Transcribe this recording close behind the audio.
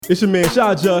It's your man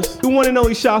Shy Just, the one and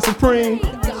only Shy Supreme.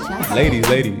 Ladies,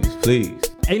 please.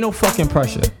 Ain't no fucking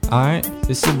pressure, alright?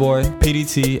 It's your boy,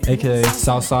 PDT, aka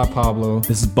Southside Pablo.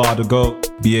 This is Bar the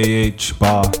Goat, BAH,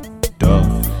 Bar,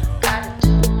 Duh.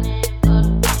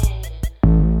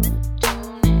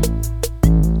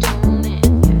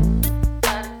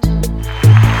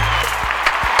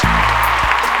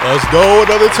 Let's go,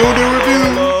 another two-day review.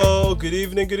 Hello, good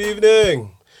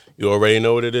evening. You already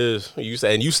know what it is. You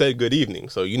said good evening,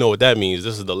 so you know what that means.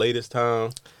 This is the latest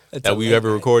time that we've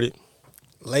ever recorded.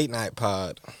 Late night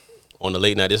pod. On the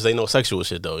late night, this ain't no sexual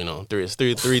shit though. You know, it's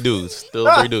three dudes,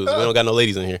 still three dudes. We don't got no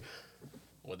ladies in here.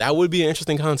 Well, that would be an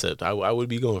interesting concept. I would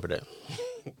be going for that.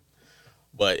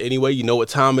 But anyway, you know what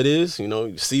time it is. You know,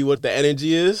 you see what the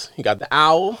energy is. You got the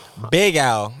owl, Big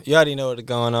Owl. You already know what's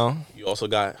going on. You also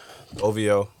got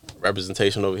OVO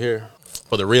representation over here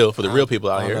for the real people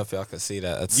out I don't here. know if y'all can see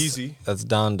that. That's Yeezy. That's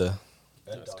Donda.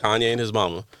 It's Kanye and his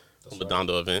mama from the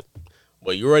Donda event.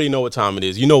 But you already know what time it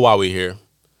is. You know why we're here.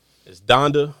 It's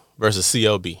Donda versus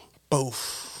CLB.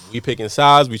 Both. We picking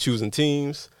sides. We choosing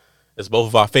teams. It's both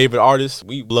of our favorite artists.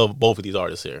 We love both of these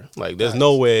artists here. Like, there's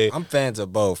no way. I'm fans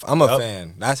of both. I'm a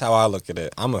fan. That's how I look at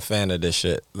it. I'm a fan of this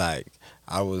shit. Like,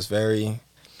 I was very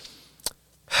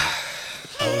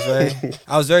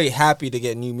happy to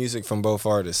get new music from both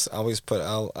artists. I'll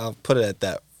put it at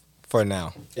that for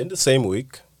now. In the same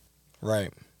week,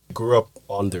 Right. grew up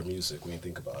on their music when you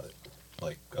think about it.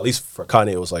 Like, at least for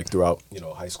Kanye, it was like throughout,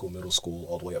 high school, middle school,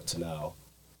 all the way up to now.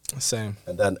 Same.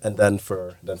 And then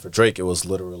for Drake, it was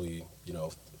literally,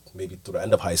 maybe through the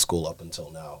end of high school up until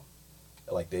now.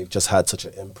 Like, they've just had such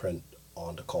an imprint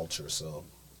on the culture. So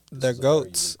They're this is a very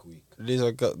goats. unique week.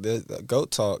 These are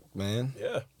goat talk, man.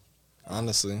 Yeah.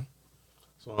 Honestly.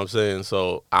 That's what I'm saying.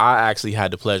 So I actually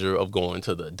had the pleasure of going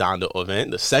to the Donda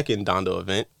event, the second Donda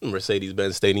event in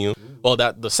Mercedes-Benz Stadium. Well,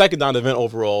 the second Donda event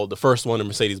overall, the first one in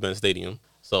Mercedes-Benz Stadium.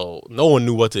 So no one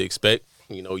knew what to expect.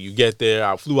 You get there.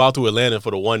 I flew out to Atlanta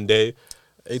for the one day.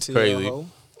 ATL Crazy. ho.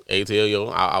 ATL, yo.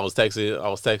 I was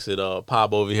texting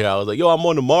Pop over here. I was like, yo, I'm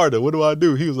on the MARTA. What do I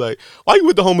do? He was like, why you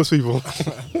with the homeless people?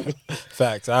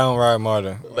 Facts. I don't ride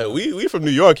MARTA. Like, we from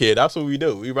New York here. That's what we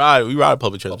do. We ride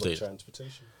public transportation.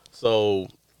 So,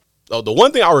 the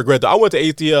one thing I regret, though, I went to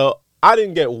ATL. I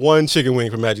didn't get one chicken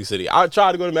wing from Magic City. I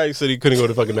tried to go to Magic City, couldn't go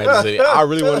to fucking Magic City. I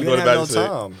really wanted to go to Magic City.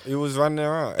 Time. It was running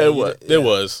around. There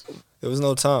was. There was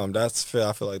no time. That's fair.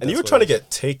 I feel like. And you were trying to get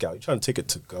takeout. You're trying to take it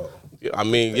to go. I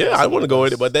mean, yeah, I want to go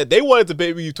in it, but they wanted to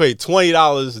pay me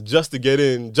 $20 just to get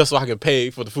in, just so I can pay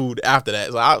for the food after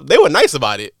that. So they were nice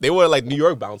about it. They were like New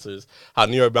York bouncers. How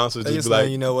New York bouncers just be like,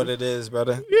 you know what it is,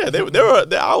 brother. yeah, they were.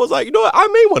 I was like, you know what, I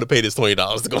may want to pay this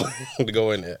 $20 to go to go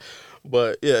in there.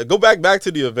 But yeah, go back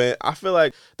to the event. I feel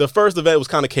like the first event was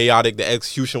kind of chaotic. The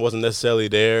execution wasn't necessarily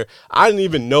there. I didn't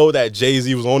even know that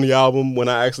Jay-Z was on the album when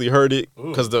I actually heard it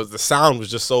because the sound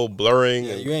was just so blurring.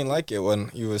 Yeah, and, you ain't like it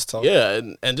when you was talking. yeah,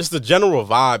 and just the general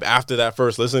vibe after that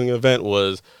first listening event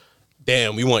was,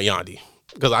 damn, we want Yandhi.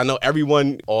 Because I know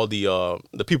everyone, all the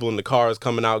people in the cars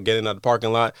coming out, getting out of the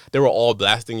parking lot, they were all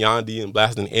blasting Yandhi and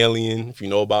blasting Alien, if you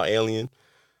know about Alien.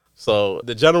 So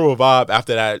the general vibe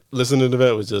after that listening to the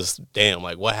event was just, damn,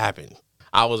 like, what happened?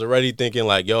 I was already thinking,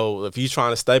 like, yo, if he's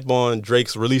trying to step on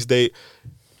Drake's release date,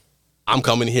 I'm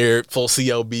coming here full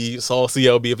CLB, Saul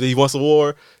CLB. If he wants a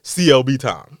war, CLB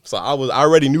time. So I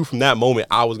already knew from that moment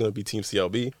I was going to be Team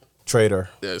CLB. Traitor.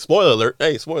 Yeah, spoiler alert.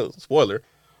 Hey, spoiler.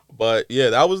 But yeah,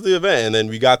 that was the event. And then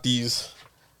we got these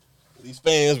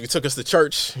fans. We took us to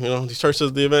church. These churches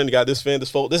of the event. You got this fan, this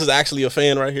photo. This is actually a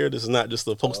fan right here. This is not just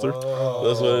a poster. Oh.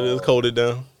 That's what it is. Coded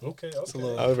down. Okay.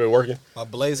 I've been working. My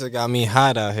blazer got me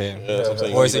hot out here. Yeah, that's what I'm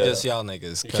saying. Or is it just y'all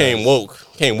niggas? You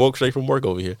came woke straight from work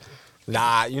over here.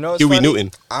 Nah, you know what's Huey funny?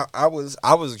 Newton. I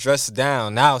was dressed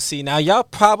down. Now y'all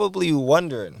probably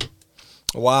wondering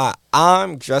why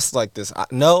I'm dressed like this.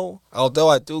 Although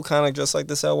I do kind of dress like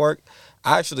this at work,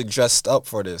 I actually dressed up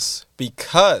for this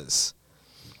because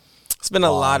it's been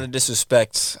a lot of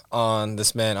disrespect on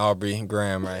this man Aubrey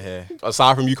Graham right here.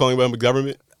 Aside from you calling him the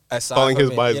government, Aside calling from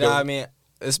his it, by his you know what I government.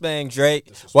 mean? This man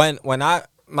Drake. When I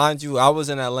mind you, I was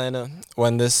in Atlanta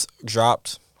when this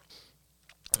dropped.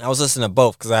 I was listening to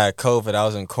both because I had COVID. I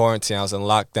was in quarantine. I was in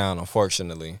lockdown,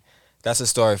 unfortunately. That's a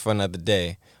story for another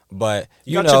day. But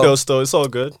You got your dose, though. It's all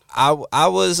good. I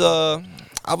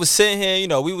was sitting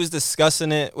here, we was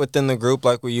discussing it within the group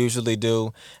like we usually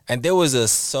do, and there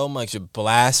was so much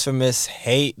blasphemous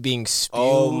hate being spewed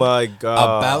Oh, my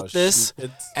God. about this,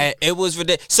 and it was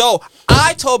ridiculous. So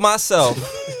I told myself,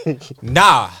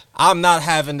 Nah, I'm not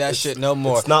having that shit no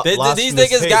more. It's not These blasphemous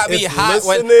niggas hate. got me It's hot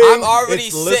when listening- I'm already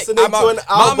it's sick. listening to an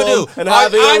album Mamadou, and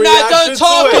having a I'm not done reaction to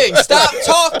talking. it. Stop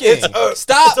talking.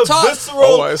 Stop It's a talking.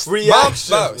 visceral it's-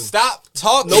 reaction. Bro, stop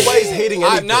talking. Nobody's hating I'm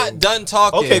anything. not done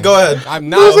talking. Okay, go ahead. I'm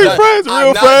not Music done. friends, I'm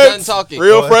real not friends, done talking.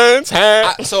 real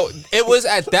friends. So it was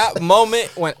at that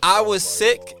moment when I was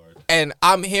sick and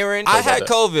I'm hearing I had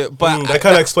COVID, but That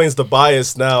kind of explains the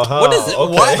bias now, huh? what is it?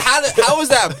 Okay. What? How is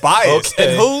that biased? Okay.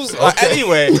 And who's Okay.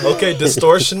 anyway? Okay,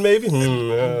 distortion maybe.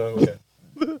 Okay.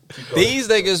 These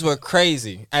niggas were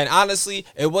crazy, and honestly,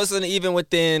 it wasn't even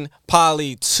within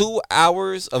probably 2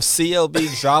 hours of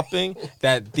CLB dropping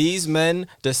that these men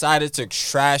decided to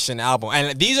trash an album.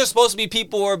 And these are supposed to be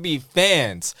people who are be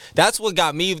fans. That's what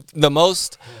got me the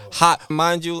most hot.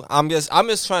 Mind you, I'm just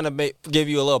trying to give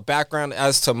you a little background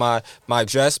as to my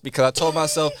dress, because I told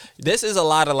myself this is a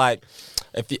lot of like,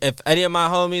 if any of my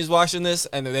homies watching this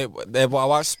and they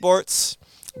watch sports,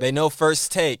 they know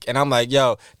First Take, and I'm like,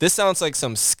 yo, this sounds like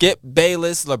some Skip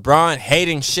Bayless, LeBron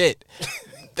hating shit.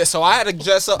 So I had to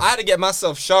dress up. I had to get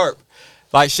myself sharp,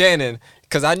 like Shannon,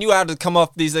 because I knew I had to come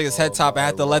off these niggas' head top. I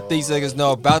had to let these niggas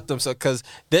know about them. So because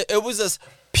it was just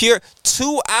pure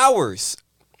 2 hours.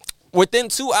 Within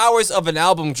 2 hours of an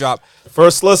album drop.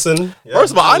 First listen.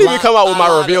 First of all, I didn't even come out with my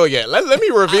lot reveal yet. Let me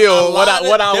reveal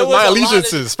my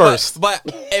allegiances first. But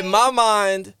in my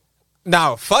mind,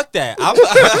 no, fuck that.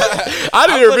 I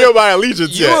didn't reveal my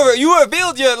allegiance yet. You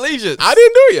revealed your allegiance. I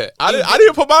didn't do it yet. I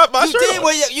didn't put my You shirt did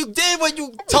on. when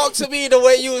you talked to me the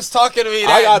way you was talking to me I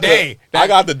that got day. I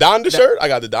got the Donda shirt. I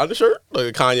got the Donda shirt,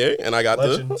 like Kanye, and I got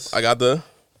Legends. I got the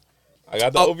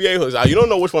OVA hoods. You don't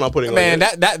know which one I'm putting Man,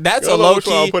 on. that's You a don't know low which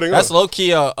one I'm key. putting That's on. low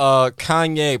key a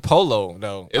Kanye polo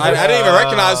though. Is I it? didn't even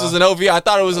recognize it was an OVO. I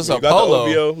thought it was just a You got polo.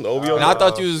 the OVO. And I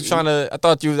thought you was trying to.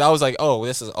 I was like, oh,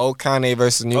 this is old Kanye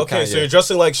versus new Okay, Kanye. so you're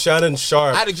dressing like Shannon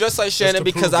Sharp. I had to dress like Shannon to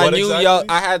because prove I what knew exactly? y'all.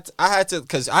 I had to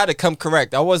because I had to come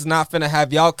correct. I was not finna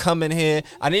have y'all come in here.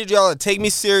 I needed y'all to take me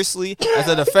seriously as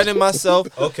I defended myself.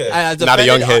 Okay. And Not a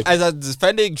young head. As I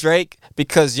defended Drake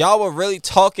because y'all were really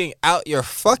talking out your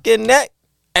fucking neck,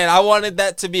 and I wanted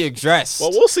that to be addressed.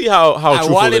 Well, we'll see how I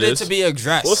truthful wanted it it is. to be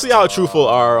addressed. We'll see how truthful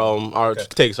our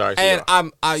takes are. actually And are.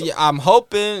 I'm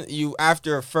hoping you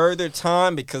after a further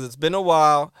time, because it's been a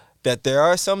while, that there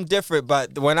are some different.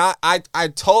 But when I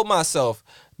told myself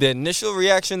the initial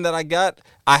reaction that I got,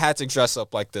 I had to dress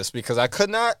up like this because I could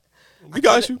not. We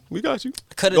got you.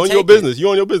 Couldn't You on take your it. business. You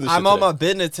on your business. I'm shit on today. my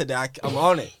business today. I'm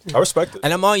on it, I respect it.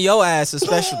 and I'm on your ass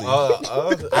especially. I'll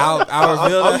reveal I'm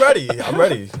that. ready. I'm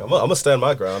ready. I'm gonna stand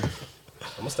my ground.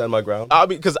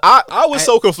 Because I was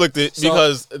so conflicted So-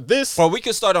 because this. Well, we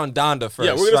can start on Donda first.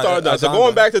 Yeah, we're gonna start with Donda. So Donda.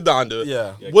 going back to Donda,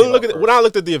 Yeah. when I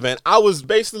looked at the event, I was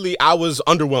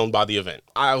underwhelmed by the event.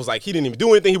 I was like, he didn't even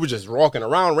do anything. He was just walking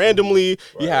around randomly.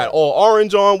 He had all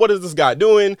orange on. What is this guy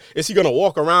doing? Is he gonna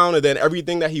walk around and then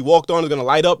everything that he walked on is gonna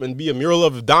light up and be a mural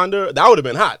of Donda? That would have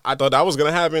been hot. I thought that was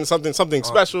gonna happen something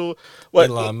special. What?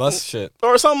 Elon Musk shit.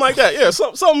 Or something like that. Yeah,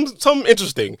 something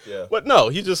interesting. Yeah. But no,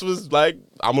 he just was like,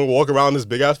 I'm gonna walk around this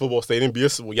big ass football stadium, be a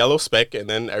yellow speck, and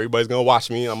then everybody's gonna watch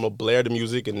me. And I'm gonna blare the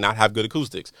music and not have good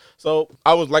acoustics. So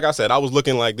I was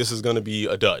looking like this is gonna be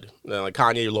a dud. And like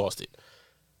Kanye lost it.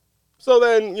 So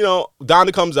then,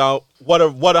 Donda comes out.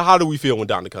 How do we feel when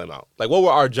Donda came out? Like, what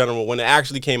were our general when it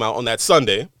actually came out on that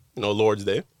Sunday? Lord's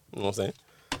Day. You know what I'm saying?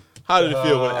 How did it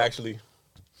feel when it actually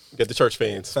get the church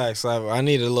fans? Facts. I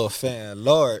need a little fan.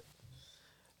 Lord.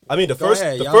 I mean, the Go first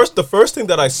ahead, y'all. the first thing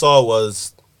that I saw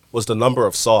was the number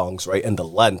of songs, right, and the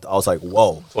length. I was like,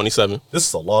 whoa, 27. this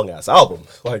is a long ass album.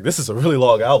 Like, this is a really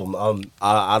long album.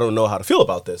 I don't know how to feel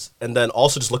about this. And then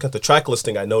also just looking at the track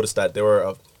listing, I noticed that there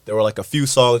were like a few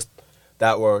songs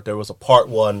there was a part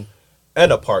 1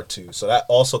 and a part 2. So that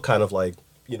also kind of like,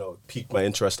 piqued my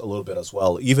interest a little bit as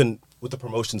well, even with the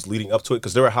promotions leading up to it.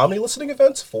 Because there were how many listening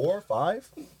events? 4, 5?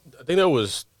 I think there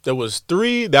was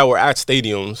 3 that were at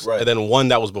stadiums, Right. and then 1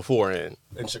 that was beforehand.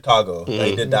 In Chicago. Mm-hmm.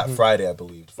 They did that Friday, I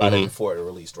believe. Friday before it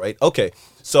released, right? Okay.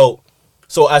 So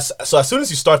as soon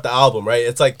as you start the album, right,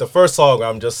 it's like the first song where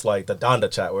I'm just like the Donda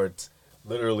chat where it's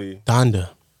literally Donda.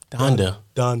 Donda.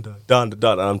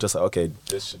 And I'm just like, okay,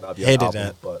 this should not be an Hated album,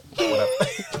 that. but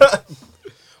whatever.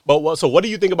 But so what do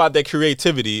you think about that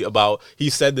creativity about he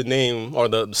said the name, or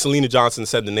the Selena Johnson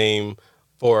said the name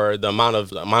for the amount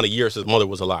of years his mother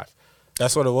was alive?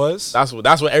 That's what it was. That's what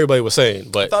everybody was saying. I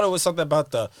But thought it was something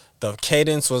about the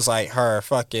cadence was like her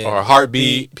fucking or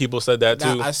heartbeat, people said that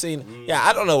too. Now, I've seen. Yeah,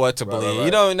 I don't know what to believe. right.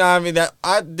 You know, I mean that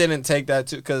I didn't take that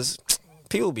too because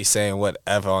people be saying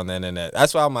whatever on the internet.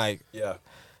 That's why I'm like, Yeah.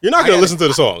 You're not I gonna gotta- listen to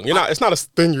the song. It's not a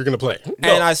thing you're gonna play.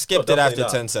 and I skipped it definitely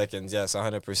after not. 10 seconds. Yes,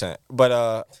 100%. But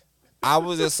I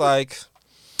was just like,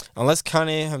 unless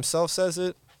Kanye himself says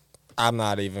it, I'm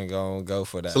not even gonna go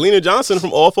for that. Selena Johnson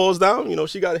from All Falls Down, you know,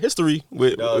 she got a history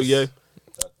with Ye.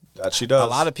 That she does. A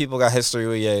lot of people got history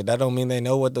with Ye. That don't mean they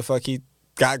know what the fuck he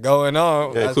got going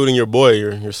on. Yeah, including your boy,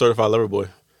 your certified lover boy.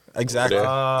 Exactly.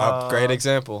 A great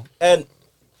example. And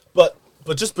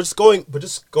but just going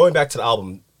back to the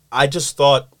album, I just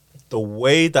thought the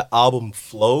way the album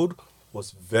flowed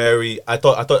was very. I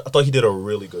thought he did a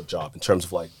really good job in terms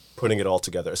of like putting it all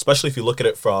together. Especially if you look at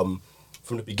it from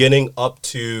the beginning up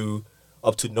to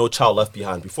No Child Left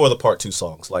Behind, before the part 2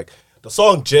 songs. Like the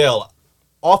song Jail,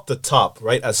 off the top,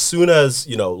 right? As soon as,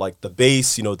 you know, like the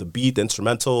bass, you know, the beat, the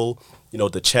instrumental, you know,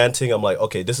 the chanting, I'm like,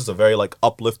 okay, this is a very like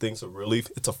uplifting, it's a really,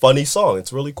 it's a funny song.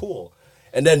 It's really cool.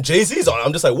 And then Jay-Z's on it.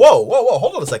 I'm just like, whoa,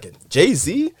 hold on a second.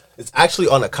 Jay-Z is actually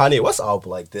on a Kanye West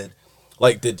album.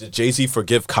 Did Jay-Z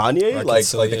forgive Kanye? Like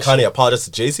did Kanye apologize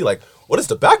to Jay-Z? Like, what is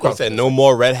the background? He said, "No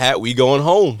more red hat. We going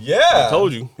home." Yeah, I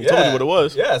told you. He told you what it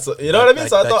was. Yeah, so you know what I mean. Like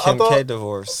So I that thought Kim K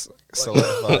divorce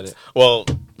solidified it. Well,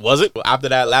 was it after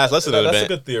that last lesson that's event? a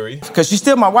good theory. Cause she's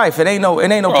still my wife. It ain't no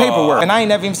paperwork. And I ain't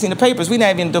never even seen the papers. We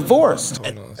not even divorced.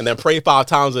 And then pray 5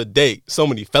 times a day. So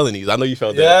many felonies. I know you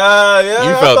felt that. Yeah. You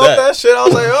I felt felt that. shit. I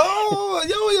was like, oh,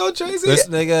 yo, Jay-Z. This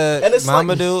And nigga, it's like-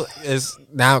 Mamadou, is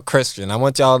now Christian. I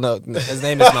want y'all to know his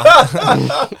name is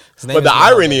Mamadou. But the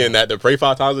irony in that, the pray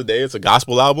 5 times a day, it's a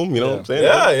gospel album. You know what I'm saying?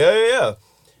 Yeah.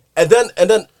 And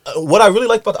then what I really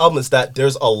like about the album is that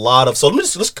there's a lot of. So can we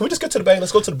just get to the banger?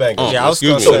 Let's go to the banger. Oh, Yeah, I was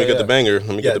excuse me. gonna Let me say, get the banger. Let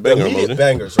me get the the banger immediate emoji.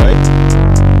 bangers,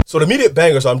 right? So the immediate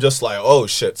bangers, I'm just like, oh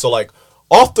shit. So like,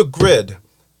 Off the Grid,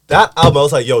 that album, I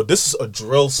was like, yo, this is a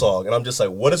drill song, and I'm just like,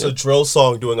 what is a drill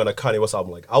song doing on a Kanye West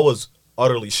album? Like, I was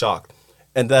utterly shocked.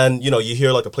 And then, you know, you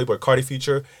hear like the Playboy Cardi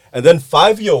feature, and then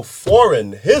 5Yo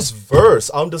Foreign, his verse,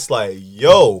 I'm just like,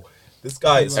 yo, this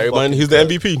guy is Everybody, fucking he's the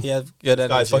good. MVP. He had good This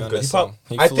guy's energy fucking on good. this He song.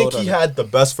 I think he had the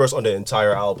best verse on the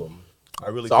entire album. I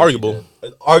really think arguable. he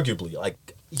did. Arguably, like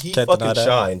he Can't deny fucking that.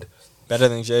 shined. better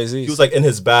than Jay-Z. He was like in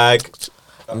his bag.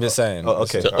 I'm just saying. Oh,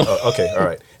 okay, okay, all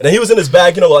right. And then he was in his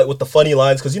bag, you know, like with the funny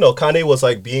lines, because you know Kanye was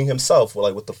like being himself,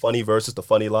 like with the funny verses, the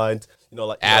funny lines, you know,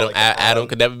 like Adam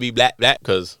could never be black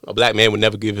because a black man would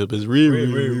never give up his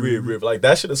like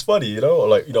that shit is funny, you know, or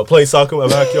like you know playing soccer in my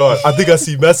backyard. I think I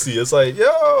see Messi. It's like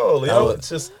yo, you know, it's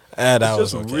just. That It's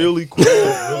was just okay. really cool.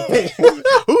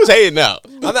 Who's hating now?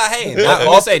 I'm not hating. I'm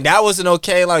just saying that was an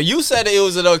okay line. You said it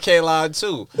was an okay line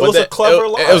too. It was a clever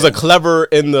line. It was a clever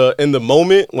in the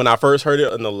moment when I first heard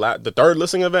it in the third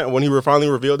listening event when he finally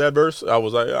revealed that verse. I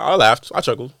was like, I laughed, I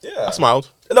chuckled, Yeah. I smiled.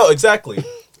 No, exactly.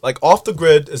 Like Off the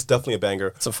Grid is definitely a banger.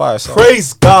 It's a fire song.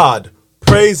 Praise God.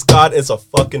 Praise God is a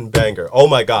fucking banger. Oh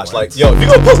my gosh. Like, yo, if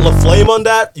you're gonna put La Flame on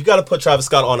that, you gotta put Travis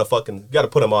Scott on you gotta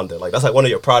put him on there. Like, that's like one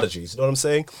of your prodigies. You know what I'm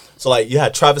saying? So, like, you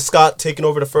had Travis Scott taking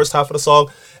over the first half of the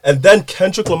song, and then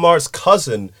Kendrick Lamar's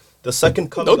cousin, the second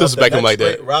coming Don't of the disrespect him next like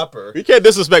that. great rapper. You can't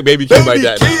disrespect Baby Keem like Baby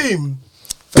that. Keem!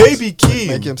 Baby Keem!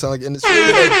 Make him sound like industry.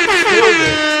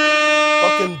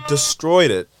 Fucking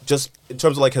destroyed it. Just in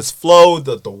terms of, like, his flow,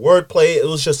 the wordplay, it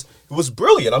was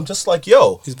brilliant. I'm just like,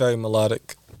 yo. He's very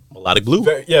melodic. Melodic blue.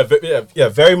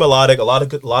 Very melodic. A lot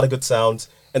of good sounds.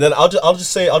 And then I'll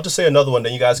just say another one.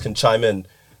 Then you guys can chime in.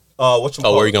 Where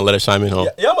are you gonna let us chime in? Huh?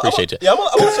 Appreciate you. Yeah, I'm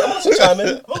gonna chime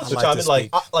in. I'm gonna chime in. Like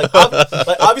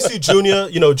obviously Junior.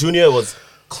 You know, Junior was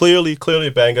clearly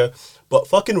a banger. But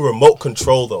fucking Remote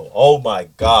Control though. Oh my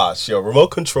gosh, yo, Remote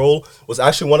Control was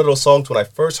actually one of those songs when I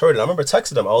first heard it. I remember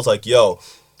texting him. I was like, yo,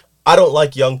 I don't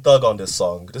like Young Thug on this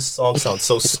song. This song sounds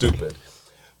so stupid.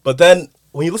 But then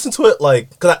when you listen to it, like,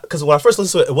 because when I first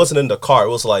listened to it, it wasn't in the car. It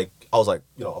was like, I was like,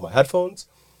 you know, on my headphones.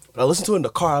 But I listened to it in the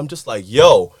car. I'm just like,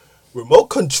 yo, Remote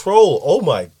Control. Oh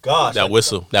my gosh. That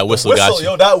whistle got you.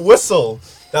 Yo, that whistle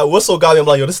got me. I'm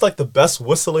like, yo, this is like the best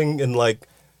whistling in like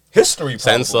history.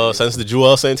 Since the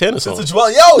Joel Santana song.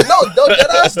 Dead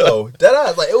ass though. Dead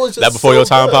ass. Like it was just That before so your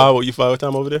time, good. Pod. What you find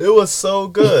time over there? It was so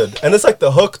good, and it's like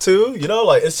the hook too. You know,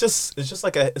 like it's just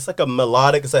like a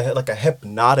melodic, like a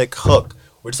hypnotic hook,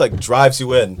 which like drives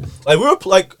you in. Like we were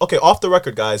like, okay, off the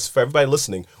record, guys, for everybody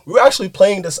listening, we were actually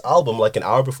playing this album like an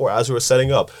hour before as we were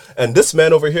setting up, and this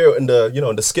man over here in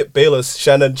the Skip Bayless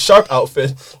Shannon Sharp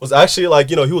outfit was actually like,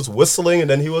 you know, he was whistling and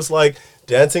then he was like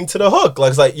dancing to the hook.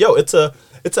 Like it's like, yo, it's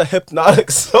a hypnotic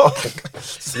song.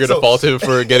 You're gonna fault him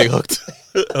for getting hooked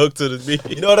to the beat.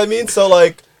 You know what I mean? So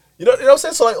like, you know what I'm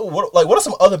saying? So like, what are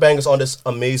some other bangers on this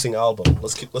amazing album?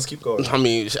 Let's keep going. I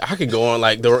mean, I could go on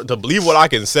like the Believe What I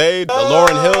Can Say, the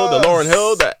Lauryn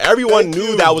Hill, that everyone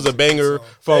knew that was a banger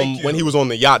from when he was on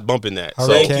the yacht bumping that.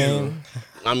 Hurricane.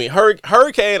 I mean,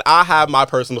 Hurricane, I have my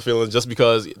personal feelings just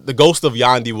because the ghost of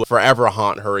Yandhi will forever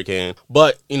haunt Hurricane.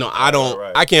 But, you know,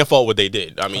 I can't fault what they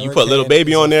did. I mean, you put Little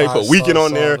Baby on there, you put Weeknd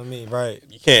on there. Right.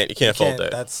 You can't fault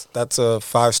that. That's a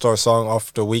 5-star song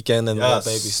off The Weeknd and Yes.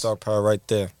 Little Baby Star Power right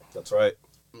there. That's right.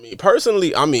 I mean,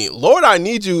 personally, Lord, I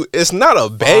Need You, it's not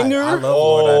a banger. I love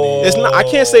Lord I Need You. It's not. I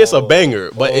can't say it's a banger,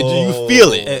 but you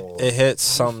feel it. It hits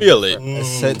something. Feel it. It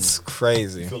hits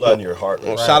crazy. Feel that in your heart.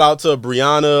 Well, shout out to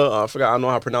Brianna. I don't know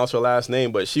how to pronounce her last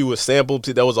name, but she was sampled.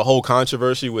 There was a whole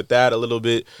controversy with that a little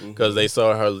bit because they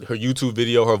saw her YouTube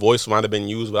video. Her voice might have been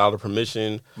used without her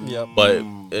permission. Yep. But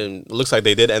it looks like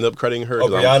they did end up crediting her. Oh,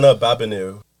 Brianna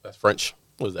Babinu. That's French.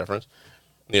 Was that French?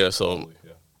 Yeah. So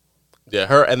yeah,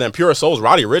 her and then Pure Souls,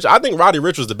 Roddy Ricch. I think Roddy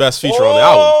Ricch was the best feature on the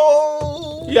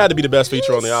album. He had to be the best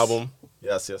feature on the album,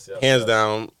 Yes. hands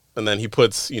down. And then he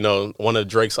puts, one of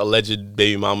Drake's alleged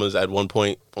baby mamas at one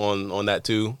point on that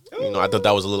too. I thought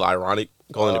that was a little ironic,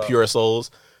 calling it Pure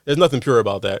Souls. There's nothing pure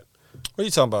about that. What are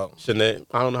you talking about? Shanae,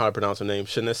 I don't know how to pronounce her name.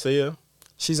 Shanasia?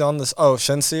 She's on this. Oh,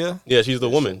 Shensia? Yeah, she's the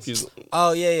woman.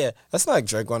 Oh, yeah. That's not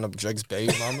Drake, one of Drake's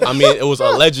baby mama. I mean, it was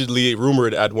allegedly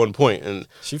rumored at one point, and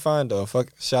She fine, though. Fuck.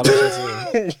 Shout out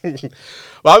Shensia.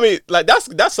 but I mean, like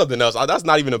that's something else. That's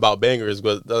not even about bangers,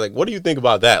 but like, what do you think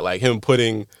about that? Like him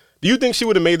putting. Do you think she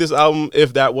would have made this album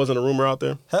if that wasn't a rumor out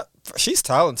there? She's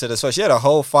talented as well. She had a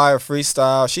whole fire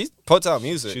freestyle. She puts out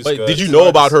music. She's But good. did you She's know an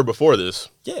about artist. her before this?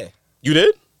 Yeah. You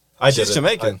did? I She's didn't.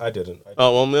 Jamaican. I didn't.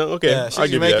 Oh well, man. Okay, Yeah, I she's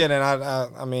give you Jamaican, that.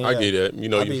 and I mean, I yeah. get it. You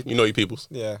know your peoples.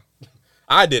 Yeah.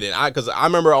 I didn't. Because I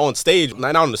remember on stage,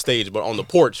 not on the stage, but on the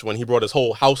porch when he brought his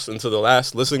whole house into the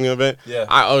last listening event. Yeah.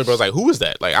 I was like, who is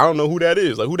that? Like, I don't know who that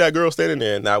is. Like, who that girl standing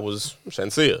there? And that was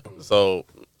Shensia. So,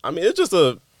 I mean, it's just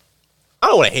I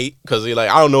don't want to hate because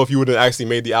I don't know if you would have actually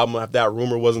made the album if that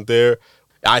rumor wasn't there.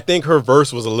 I think her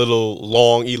verse was a little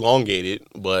long, elongated,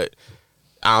 but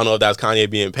I don't know if that's Kanye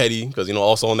being petty because,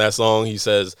 also on that song, he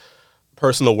says,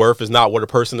 personal worth is not what a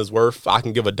person is worth. I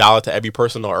can give $1 to every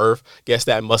person on earth. Guess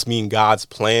that must mean God's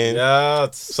plan. Yeah.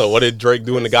 So what did Drake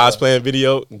do in the God's Plan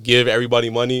video? Give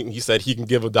everybody money. He said he can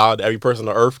give $1 to every person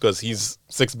on earth because he's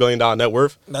 $6 billion net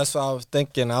worth. That's what I was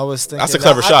thinking. That's a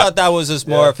clever I shot. thought that was just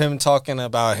more of him talking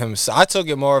about himself. I took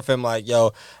it more of him like,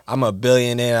 yo, I'm a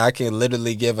billionaire. I can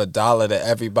literally give $1 to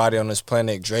everybody on this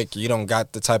planet. Drake, you don't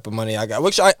got the type of money I got.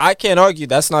 Which I can't argue.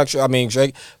 That's not true. I mean,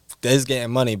 Drake is getting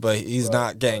money, but he's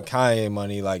not getting Kanye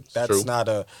money. Like, that's True. not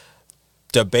a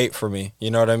debate for me.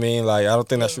 You know what I mean? Like, I don't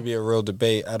think that should be a real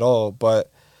debate at all.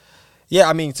 But, yeah,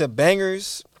 I mean, to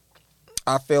bangers,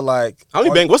 I feel like...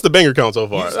 What's the banger count so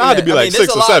far? It had to be like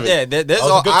 6 or 7. Yeah, there's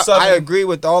was a good 7. I agree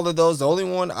with all of those. The only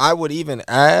one I would even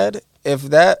add, if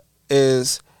that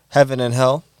is Heaven and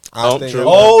Hell. Oh, think true.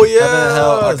 Oh, Heaven and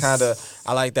Hell, yes.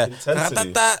 I like that.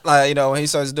 Intensity. Like, when he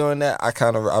starts doing that,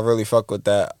 I really fuck with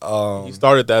that. He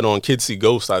started that on Kids See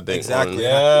Ghosts, I think. Exactly.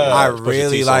 Yeah. I Pusha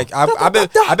really T song. like.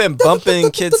 I've been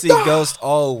bumping Kids See Ghost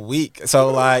all week, so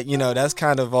like that's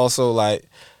kind of also like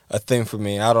a thing for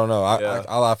me. I don't know.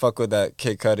 I fuck with that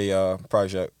Kid Cudi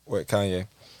project with Kanye.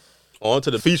 On to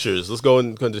the features. Let's go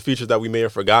into the features that we may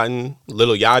have forgotten. Lil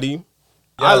Yachty.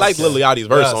 I like Lil Yachty's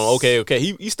verse Yes. on Okay.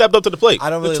 He stepped up to the plate. I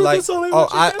don't really like.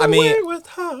 I mean, with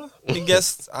her. I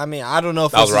guess. I mean, I don't know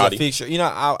if That this was is Roddy. a feature.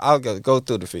 I'll go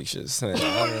through the features. I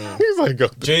mean, He's like, go.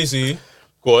 Of Jay-Z.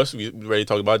 course, we ready to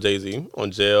talk about Jay-Z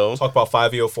on Jail. Talk about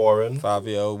 5-Year Foreign.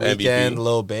 Fabio, MVP. Weekend,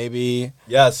 Lil Baby,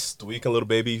 Yes, The Weeknd, Little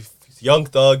Baby. Young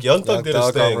Thug. Young Thug did his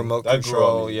Thug thing. on Remote That grew on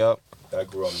Control. me. Yep. That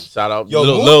grew on me. Shout out Yo,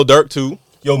 Lil Durk too.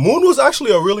 Yo, Moon was actually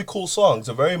a really cool song. It's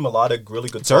a very melodic, really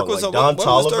good song. Dirk was like on. Don What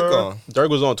was Toliver. Dirk on? Durk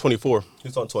was on 24. He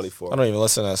was on 24. I don't even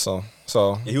listen to that song.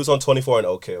 So Yeah, he was on 24 and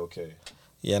Okay.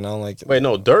 yeah, no, I don't like. Wait,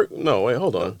 no, Durk. No, wait,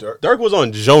 hold on. Dirk. Dirk was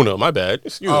on Jonah. My bad.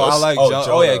 Excuse Oh, us. I like Oh, Jonah.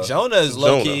 Jonah. Oh yeah, Jonah is low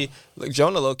Jonah. key. Like,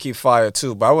 Jonah low key fire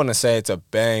too, but I wouldn't say it's a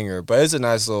banger. But it's a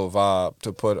nice little vibe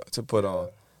to put on.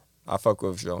 I fuck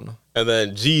with Jonah. And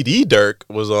then GD Dirk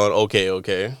was on Okay,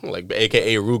 like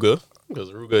AKA Ruga,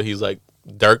 because Ruga he's like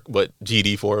Dirk but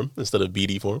GD for him instead of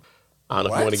BD for him. I don't know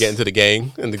if you What? want to get into the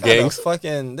gang and the Kinda gangs.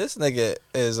 fucking this nigga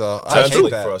is I hate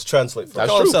Translate that. for us. Translate for That's us.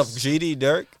 Call true. himself GD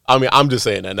Dirk. I mean, I'm just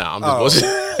saying that now. I'm just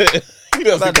bullshit. He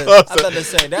doesn't I call thought to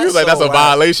say He was like, that's a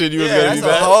violation. You was Yeah, gonna that's do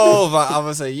a that. whole. I'm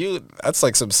gonna say you. That's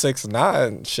like some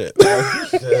 6ix9ine shit.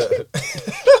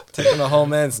 Taking a whole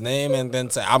man's name and then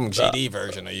say I'm GD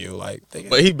version of you. Like,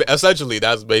 But he essentially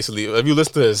that's basically if you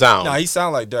listen to his sound. no, he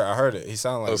sound like Dirk. I heard it. He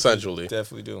sound like Essentially. he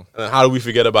definitely do. And how do we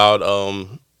forget about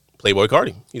Playboy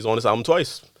Cardi? He's on this album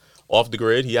twice. Off the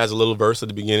Grid, he has a little verse at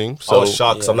the beginning. I So was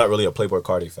shocked because yeah. I'm not really a Playboy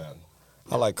Cardi fan.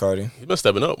 I like Cardi. he's been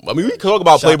stepping up. I mean, we can talk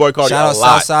about Playboy Cardi Shout a out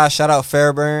lot. Southside. Shout out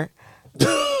Fairburn.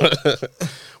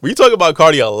 We talk about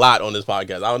Cardi a lot on this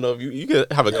podcast. I don't know if you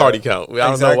could have a Cardi count. I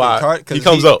don't know why. 'Cause He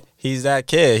comes up. He's that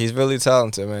kid. He's really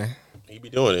talented, man. He be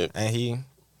doing it. And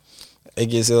it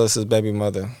gets ill as his baby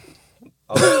mother.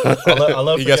 I'll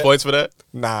never You got forget- points for that?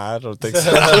 Nah, I don't think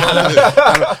so.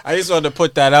 I just wanted to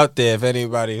put that out there if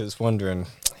anybody was wondering.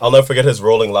 I'll never forget his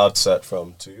Rolling Loud set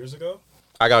from 2 years ago,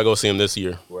 I gotta go see him this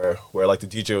year. where like the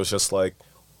DJ was just like,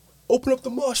 "Open up the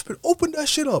mosh pit, open that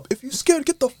shit up. If you scared,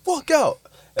 get the fuck out."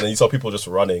 And then you saw people just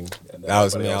running. And then That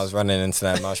was everybody me. I else- was running into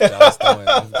that mosh pit. I was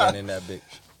getting in that bitch.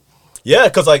 Yeah,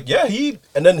 because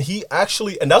he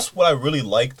actually, and that's what I really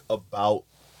liked about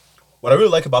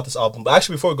this album. But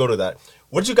actually, before we go to that,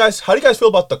 how do you guys feel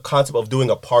about the concept of doing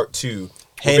a part 2? Where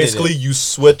Hated basically it. you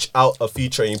switch out a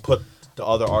feature and you put the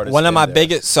other artists. One of in my there.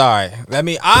 biggest. Sorry,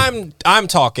 I'm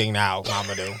talking now,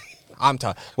 Mamadou. I'm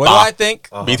talking. What do I think?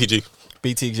 BTG.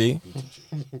 BTG.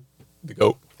 The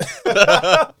GOAT.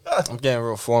 I'm getting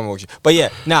real formal with you. But yeah,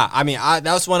 that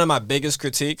was one of my biggest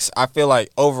critiques. I feel like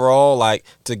overall, like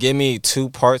to give me 2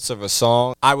 parts of a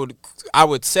song, I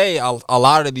would say a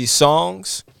lot of these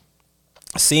songs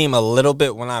seem a little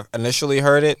bit when I initially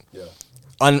heard it. Yeah.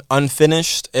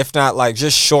 Unfinished, if not like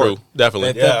just short. True, definitely.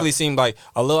 It Yeah. definitely seemed like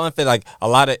a little unfinished, like a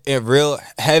lot of real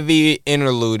heavy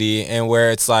interlude, and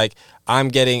where it's like I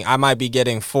might be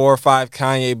getting 4 or 5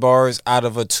 Kanye bars out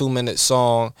of a 2-minute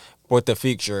song with the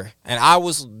feature, and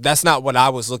that's not what I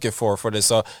was looking for this.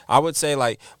 So I would say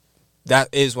like that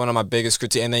is one of my biggest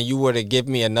critiques. And then you were to give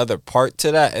me another part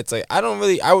to that, it's like I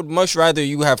would much rather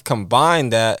you have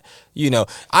combined that.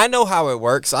 I know how it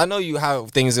works. I know how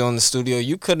things go in the studio.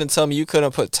 You couldn't tell me you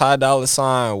couldn't put Ty Dolla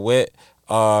 $ign with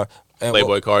and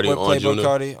Playboy Cardi with on Playboy Junior.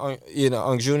 Cardi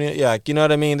on Junior. Yeah, you know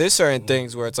what I mean? There's certain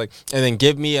things where it's like, and then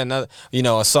give me another,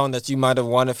 a song that you might have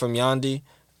wanted from Yandhi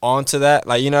onto that.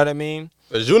 Like, you know what I mean?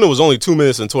 Juna was only 2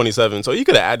 minutes and 27, so you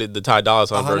could have added the Ty Dolla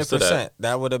 $ign verse to that.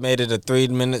 That would have made it a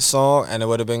 3-minute song, and it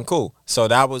would have been cool. So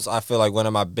that was, I feel like, one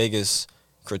of my biggest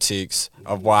critiques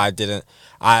of why I didn't.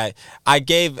 I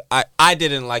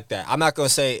didn't like that. I'm not gonna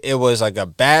say it was like a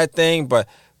bad thing, but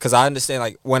because I understand,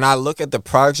 like when I look at the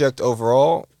project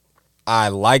overall, I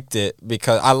liked it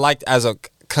because I liked as a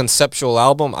conceptual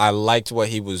album. I liked what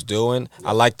he was doing.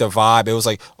 I liked the vibe. It was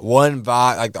like one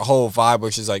vibe, like the whole vibe,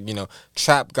 which is like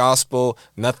trap gospel.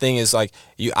 Nothing is like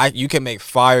you can make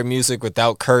fire music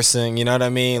without cursing. You know what I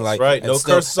mean? Like right. No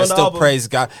curses on the still album. praise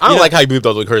God. I don't like how he beeped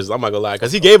those with curses. I'm not gonna lie,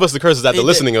 because he gave us the curses at the He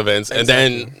listening did. events, and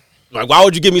Exactly. then like, why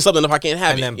would you give me something if I can't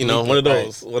have And it? then You know, bleep one of it,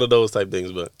 those, one of those type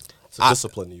things. But It's a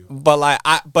discipline you. But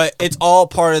but it's all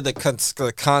part of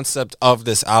the concept of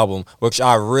this album, which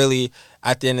I really,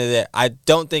 at the end of the day, I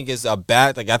don't think is a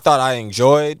bad. Like I thought I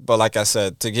enjoyed, but like I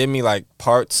said, to give me like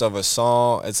parts of a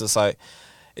song, it's just like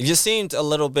it just seemed a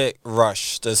little bit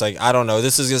rushed. It's like I don't know.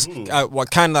 This is just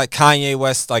what kind of like Kanye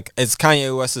West. Like it's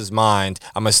Kanye West's mind.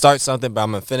 I'm gonna start something, but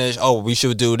I'm gonna finish. Oh, we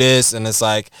should do this, and it's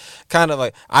like kind of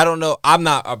like I don't know. I'm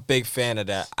not a big fan of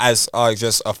that as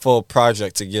just a full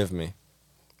project to give me.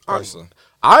 Personally.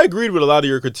 I agreed with a lot of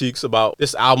your critiques about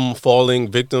this album falling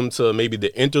victim to maybe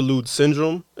the interlude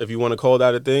syndrome, if you want to call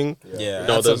that a thing. Yeah, You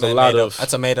know, there's a lot of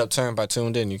that's a made up term by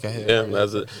Tuned In. You can hear. yeah,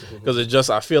 that's it. Because it just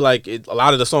I feel like a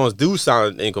lot of the songs do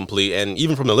sound incomplete, and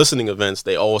even from the listening events,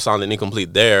 they all sounded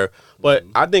incomplete there. But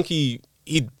I think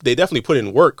they definitely put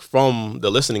in work from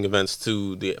the listening events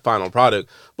to the final product.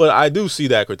 But I do see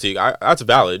that critique. That's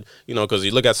valid, because you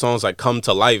look at songs like "Come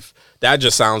to Life," that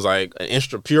just sounds like an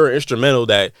pure instrumental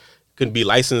that can be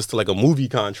licensed to like a movie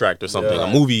contract or something, Yeah.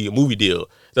 a movie deal.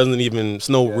 Doesn't even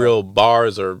no real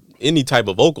bars or any type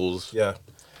of vocals. Yeah.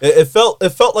 It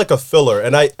felt like a filler,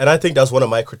 and I think that's one of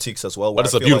my critiques as well. But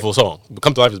it's a beautiful song.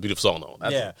 "Come to Life" is a beautiful song, though.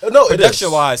 That's- Yeah, No, it is.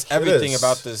 production wise, It everything is.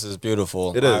 about this is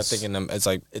beautiful. It I'm is. thinking it's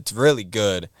like it's really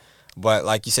good, but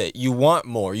like you said, you want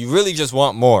more. You really just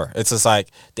want more. It's just like,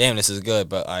 damn, this is good,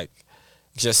 but like,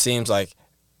 it just seems like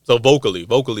So vocally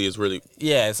is really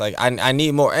yeah, it's like I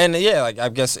need more. And yeah, like I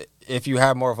guess if you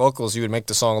have more vocals, you would make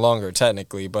the song longer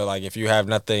technically. But like if you have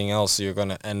nothing else, you're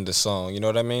gonna end the song. You know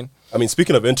what I mean? I mean,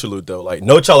 speaking of interlude though, like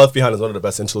 "No Child Left Behind" is one of the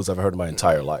best interludes I've ever heard in my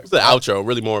entire life. the outro,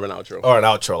 really more of an outro. Or an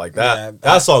outro like that. Yeah,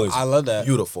 that song is I love that.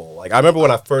 beautiful. Like I remember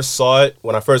when I first saw it,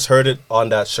 when I first heard it on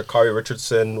that Sha'Carri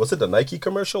Richardson, was it the Nike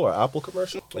commercial or Apple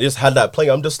commercial? I just had that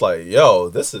playing. I'm just like,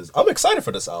 yo, I'm excited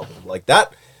for this album. Like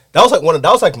that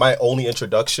was like my only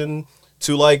introduction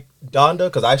to like Donda,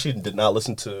 because I actually did not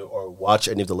listen to or watch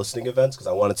any of the listening events because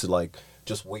I wanted to like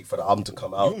just wait for the album to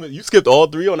come out. You skipped all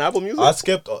 3 on Apple Music? I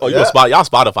skipped. Oh, y'all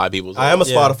Spotify people. So. I am a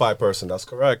Yeah. Spotify person. That's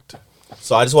correct.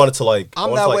 So I just wanted to like. I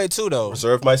I'm wanted that to, like, way too, though.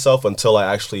 Reserve myself until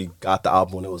I actually got the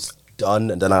album when it was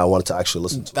done, and then I wanted to actually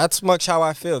listen to it. That's much how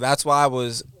I feel. That's why I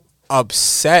was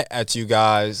upset at you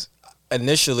guys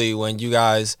initially when you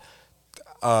guys.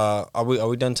 Are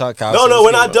we done talking? No,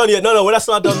 we're not done yet. No, we're not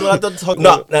done. We're not done talking.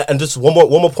 No, and just one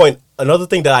more point. Another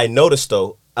thing that I noticed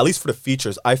though, at least for the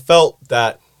features, I felt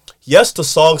that yes, the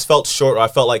songs felt short. I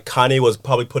felt like Kanye was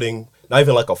probably putting not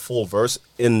even like a full verse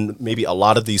in maybe a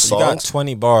lot of these songs. You got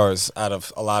 20 bars out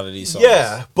of a lot of these songs.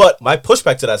 Yeah, but my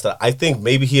pushback to that is that I think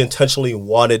maybe he intentionally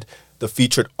wanted the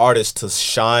featured artist to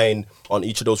shine on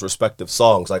each of those respective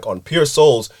songs. Like on Pure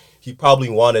Souls, he probably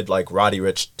wanted like Roddy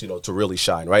Ricch, to really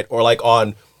shine, right? Or like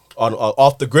on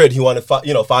Off the Grid, he wanted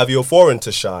 504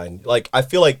 to shine. Like I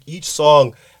feel like each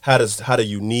song had a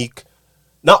unique,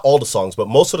 not all the songs, but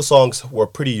most of the songs were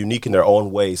pretty unique in their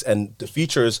own ways, and the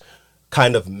features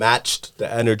kind of matched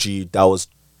the energy that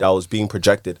was being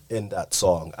projected in that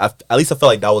song. At least I felt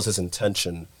like that was his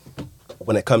intention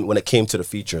when it came to the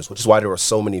features, which is why there were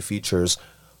so many features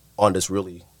on this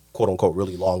really quote unquote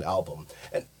really long album.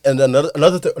 And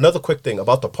another quick thing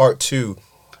about the part 2,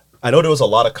 I know there was a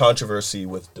lot of controversy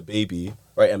with DaBaby,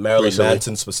 right, and Marilyn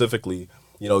Manson specifically,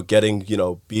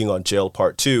 being on Jail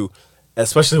Part 2,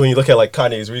 especially when you look at like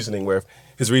Kanye's reasoning, where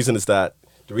his reason is that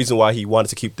the reason why he wanted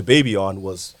to keep DaBaby on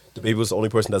was DaBaby was the only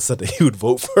person that said that he would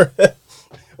vote for it.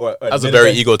 That's a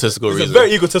very egotistical reason. It's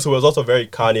very egotistical. It was also a very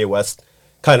Kanye West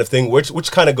kind of thing,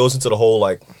 which kind of goes into the whole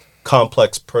like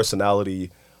complex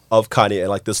personality of Kanye and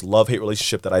like this love-hate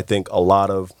relationship that I think a lot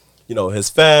of his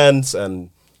fans and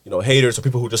haters or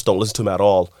people who just don't listen to him at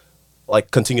all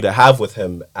like continue to have with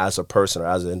him as a person or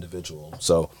as an individual.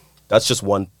 So that's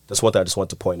one thing I just want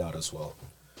to point out as well.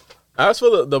 As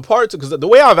for the parts, because the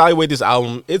way I evaluate this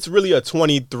album, it's really a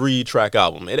 23-track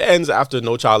album. It ends after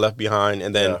No Child Left Behind,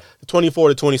 and then the 24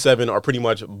 to 27 are pretty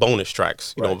much bonus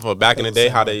tracks. For back in the day,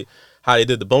 how they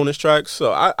did the bonus tracks.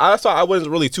 So I thought I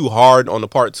wasn't really too hard on the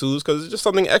part 2s because it's just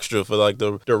something extra for like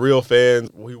the real fans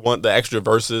who want the extra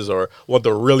verses or want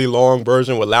the really long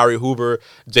version with Larry Hoover,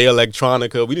 Jay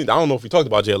Electronica. I don't know if we talked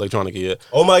about Jay Electronica yet.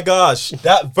 Oh my gosh,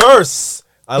 that verse!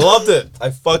 I loved it. I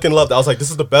fucking loved it. I was like, this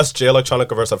is the best Jay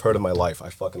Electronica verse I've heard in my life. I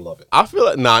fucking love it. I feel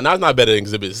like, that's not better than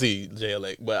Exhibit C, Jay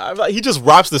Elec, but I feel like he just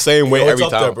raps the same way every time.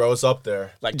 It's up there, bro. It's up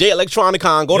there. Like Jay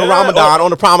Electronicon, go to Ramadan,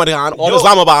 on the Promadon, on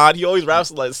Islamabad. He always raps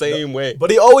like the same way.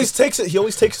 But he always takes it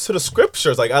to the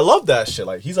scriptures. Like, I love that shit.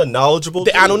 Like, he's a knowledgeable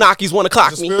The Anunnakis want to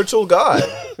clock he's me. a spiritual guy.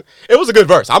 It was a good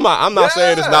verse. I'm not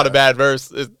saying it's not a bad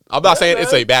verse. I'm not saying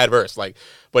it's a bad verse. Like,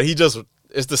 but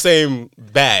it's the same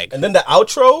bag. And then the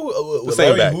outro with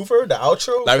Larry Hoover, the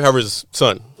outro. Larry Hoover's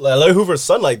son. Larry Hoover's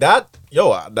son, like that.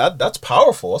 That's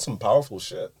powerful. That's some powerful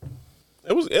shit.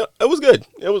 It was good.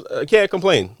 I can't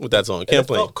complain with that song. Can't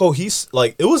complain. Cohesive.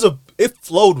 Like it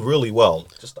flowed really well.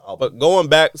 Just the album. But going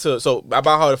back to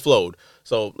about how it flowed.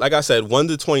 So like I said, 1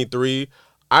 to 23,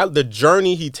 the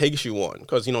journey he takes you on,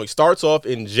 because he starts off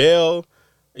in jail.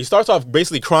 He starts off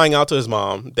basically crying out to his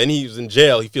mom. Then he's in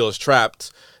jail. He feels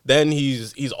trapped. Then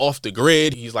he's off the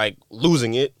grid. He's like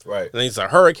losing it. Right. And then he's a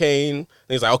hurricane. And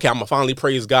he's like, okay, I'm gonna finally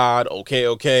praise God.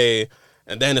 Okay.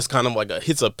 And then it's kind of like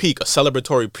hits a peak, a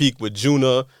celebratory peak with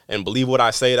Juna and Believe What I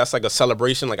Say. That's like a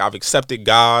celebration. Like I've accepted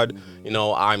God.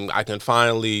 Mm-hmm. I can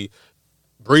finally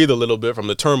breathe a little bit from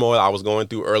the turmoil I was going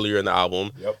through earlier in the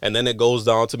album. Yep. And then it goes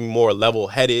down to be more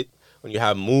level-headed when you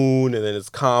have Moon, and then it's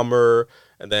calmer,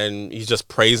 and then he's just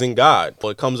praising God. But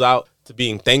it comes out to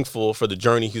being thankful for the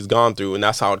journey he's gone through, and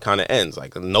that's how it kind of ends.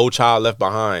 Like No Child Left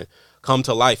Behind, come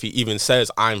to life. He even says,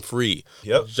 I'm free.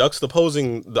 Yep.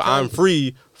 Juxtaposing the I'm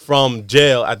free from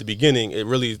jail at the beginning, it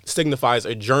really signifies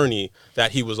a journey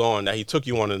that he was on, that he took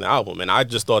you on in the album. And I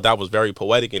just thought that was very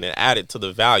poetic, and it added to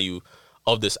the value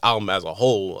of this album as a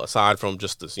whole, aside from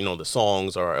just this, the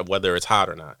songs or whether it's hot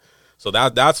or not. So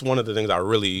that's one of the things I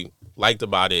really liked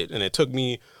about it, and it took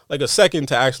me like a second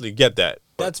to actually get that.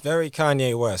 That's very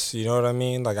Kanye West, you know what I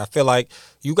mean? Like, I feel like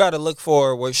you got to look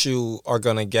for what you are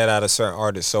going to get out of certain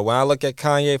artists. So when I look at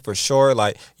Kanye, for sure,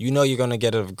 like, you're going to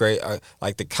get a great,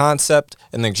 like, the concept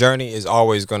and the journey is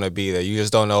always going to be there. You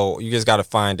just don't know, you just got to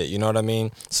find it, you know what I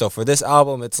mean? So for this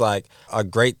album, it's like a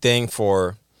great thing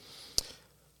for...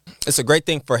 It's a great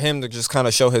thing for him to just kind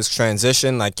of show his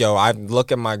transition. Like, yo, I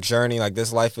look at my journey. Like,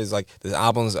 this life is like, this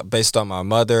album's based on my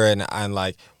mother and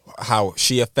like how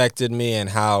she affected me and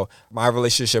how my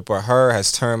relationship with her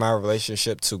has turned my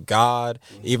relationship to God.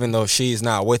 Even though she's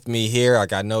not with me here,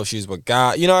 like, I know she's with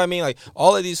God. You know what I mean? Like,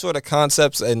 all of these sort of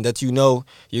concepts, and that you're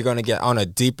going to get on a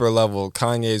deeper level.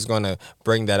 Kanye is going to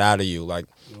bring that out of you. Like,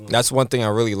 that's one thing I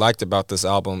really liked about this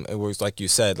album. It was, like you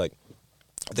said, like,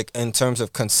 in terms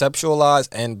of conceptualize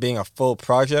and being a full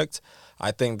project,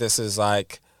 I think this is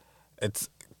like, it's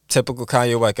typical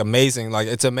Kanye, like amazing. Like,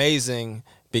 it's amazing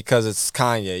because it's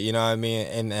Kanye, you know what I mean?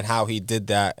 And how he did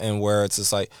that, and where it's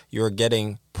just like you're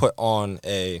getting put on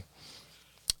a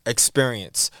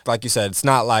experience. Like you said, it's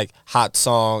not like hot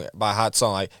song by hot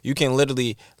song. Like you can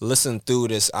literally listen through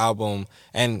this album,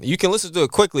 and you can listen to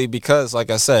it quickly because,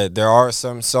 like I said, there are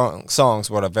some songs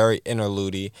that are very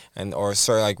interlude and or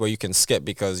certain like where you can skip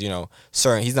because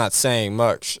certain he's not saying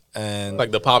much, and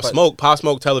Like the Pop Smoke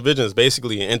television is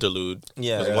basically an interlude.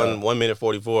 Yeah, It's yeah. 1 minute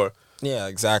 44. Yeah,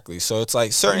 exactly. So it's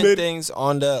like certain things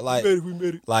on the like. We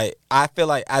made it. Like I feel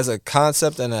like as a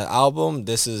concept and an album,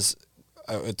 this is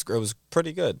it was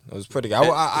pretty good. It was pretty good.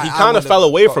 He kind of fell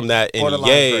away from that in borderline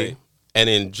Ye great. and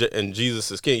in Jesus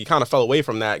is King. He kind of fell away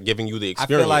from that, giving you the I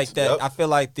experience. feel like that. Yep. I feel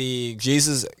like the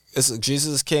Jesus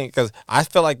is King because I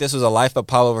feel like this was a Life of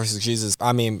Pablo versus Jesus.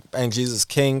 I mean, and Jesus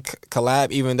King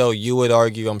collab. Even though you would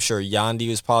argue, I'm sure Yandi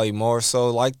was probably more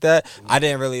so like that. I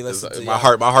didn't really listen to My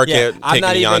heart can't I'm take not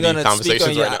any even Yandi gonna conversations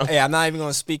speak on, right now. Yeah, I'm not even going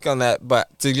to speak on that.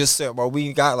 But to just say, well,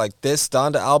 we got like this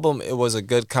Donda album. It was a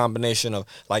good combination of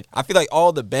like I feel like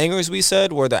all the bangers we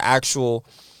said were the actual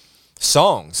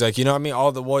songs, like you know what I mean,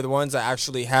 all the ones that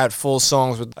actually had full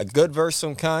songs with a good verse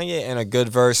from Kanye and a good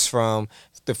verse from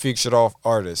the featured off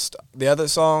artist. The other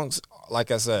songs, like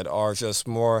I said, are just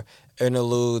more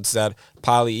interludes that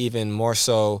probably even more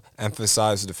so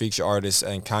emphasize the feature artist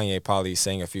and Kanye probably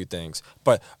saying a few things.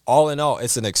 But all in all,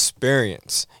 it's an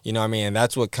experience, you know what I mean, and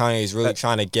that's what Kanye's really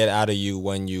trying to get out of you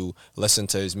when you listen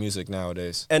to his music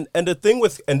nowadays. And the thing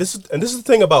with this is the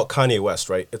thing about Kanye West,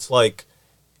 right? It's like,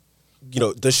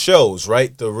 the shows,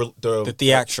 right? The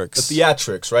theatrics. The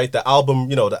theatrics, right? The album,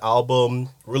 the album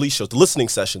release shows, the listening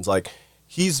sessions. Like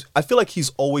I feel like he's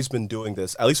always been doing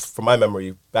this, at least from my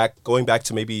memory, going back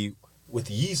to maybe with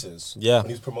Yeezus. Yeah. When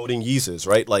he was promoting Yeezus,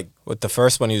 right? Like, With the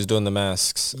first one, he was doing the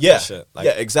masks. yeah, and shit. Like,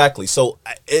 yeah, exactly. So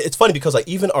it's funny because like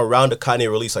even around the Kanye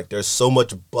release, like there's so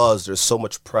much buzz, there's so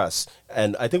much press,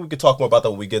 and I think we could talk more about that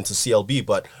when we get into CLB.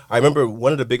 But I remember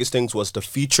one of the biggest things was the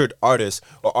featured artists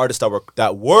or artists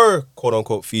that were quote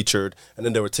unquote featured, and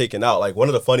then they were taken out. Like one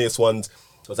of the funniest ones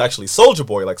was actually Soulja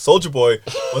Boy. Like Soulja Boy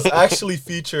was actually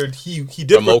featured. He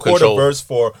did Remote record Control. a verse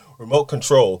for Remote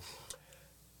Control.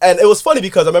 And it was funny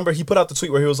because I remember he put out the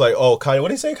tweet where he was like, "Oh, Kanye, what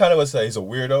did he say? Kanye was say he's a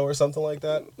weirdo or something like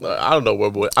that." I don't know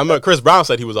what. I remember Chris Brown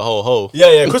said he was a ho.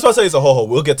 Yeah. Chris Brown said he's a ho-ho.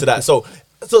 We'll get to that. So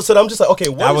I'm just like,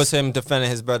 okay, that was him defending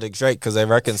his brother Drake because they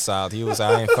reconciled. He was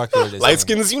like, I ain't fucking with this. Light man.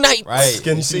 skins unite. Right.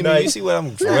 Skins you see unite. Me, you see what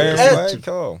I'm wearing? and- Right?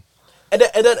 Cool. And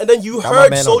then you Got my heard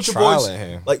man on Soulja trial Boy's in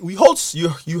here. like you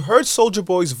heard Soulja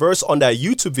Boy's verse on that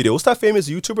YouTube video. What's that famous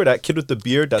YouTuber? That kid with the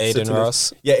beard that Aiden sits in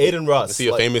Ross? Yeah, Aiden Ross. Is he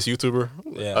a famous YouTuber?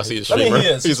 Yeah. I see a I mean, streamer. he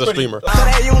is. He's a pretty- streamer.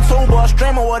 That YouTube or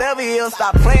streamer, whatever he is,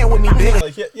 stop playing with me, bitch.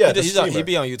 Like, yeah, the streamer. He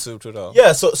be on YouTube too, though.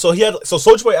 Yeah, so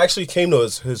Soulja Boy actually came to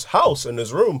his house in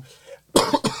his room.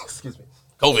 Excuse me.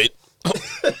 COVID.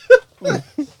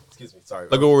 Excuse me. Sorry.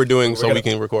 Look at what we're doing so gonna- we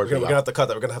can record. We're gonna have to cut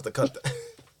that. We're gonna have to cut that.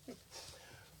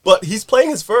 But he's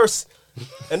playing his verse,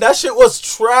 and that shit was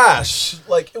trash.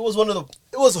 Like it was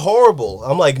it was horrible.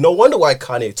 I'm like, no wonder why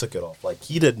Kanye took it off. Like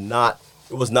he did not.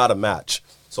 It was not a match.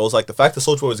 So it's like the fact that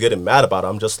Soulja Boy was getting mad about it.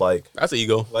 I'm just like That's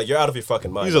ego. you're out of your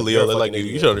fucking mind. He's a Leo. You're They're like fucking you. You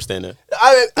idiot. should understand that.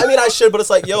 I mean, I should, but it's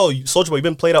like, yo, Soulja Boy, you've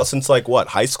been played out since like what,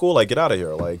 high school? Like, get out of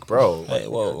here, like, bro. Hey,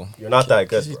 whoa. You're not that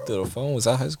good. He Bro. through the phone. Was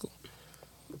that high school?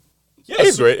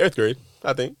 Eighth grade,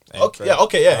 I think. Okay,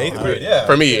 yeah, eighth grade, yeah.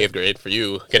 For me, 8th grade. For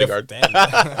you, kindergarten. Damn.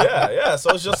 yeah.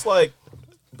 So it's just like,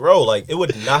 bro, like it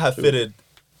would not have fitted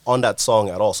on that song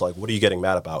at all. So like, what are you getting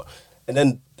mad about? And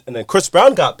then Chris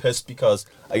Brown got pissed because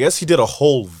I guess he did a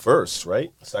whole verse,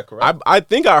 right? Is that correct? I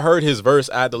think I heard his verse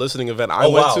at the listening event I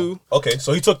went to. Okay,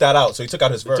 so he took that out. So he took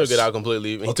out his verse. Took it out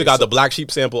completely. He Okay, took out so- the Black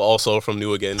Sheep sample also from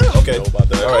New Again. Okay, Know about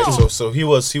that. all right. So he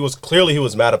was clearly he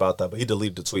was mad about that, but he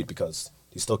deleted the tweet because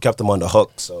he still kept him on the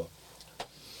hook. So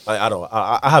I don't know.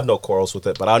 I have no quarrels with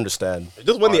it, but I understand.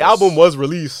 Just when the artists. album was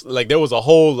released, like there was a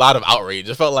whole lot of outrage.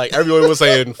 It felt like everyone was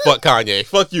saying "fuck Kanye,"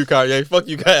 "fuck you, Kanye," "fuck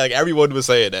you, Kanye." Like everyone was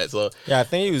saying that. So, Yeah, I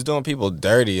think he was doing people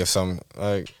dirty or something.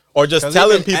 Like, or just 'Cause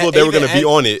telling even- people they were even going to be En-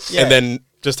 on it, yeah. and then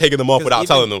just taking them off without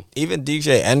telling them. Even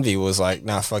DJ Envy was like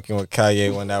not fucking with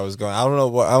Kanye when that was going. I don't know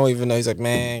what. I don't even know. He's like,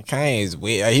 man, Kanye's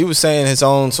weird. Like, he was saying his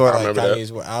own sort of I like remember that.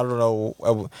 Kanye's weird. I don't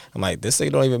know. I'm like, this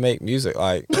nigga don't even make music.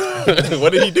 Like,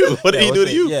 What did he do? What did he do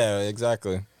to you? Yeah,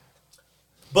 exactly.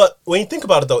 But when you think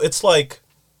about it, though, it's like,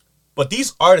 but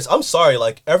these artists, I'm sorry,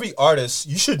 like every artist,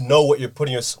 you should know what you're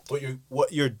putting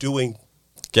what you're doing,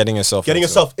 Getting yourself getting into.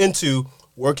 yourself into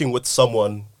working with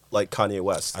someone like Kanye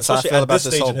West. That's how I Especially feel at about this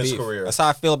this stage whole in his beef. career. That's how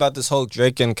I feel about this whole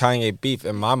Drake and Kanye beef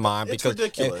in my mind. It's Because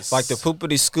ridiculous. like the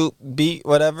poopity scoop beat,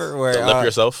 whatever. Where To lift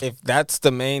yourself? If that's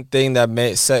the main thing that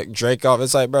set Drake off,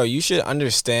 it's like, bro, you should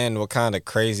understand what kind of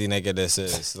crazy nigga this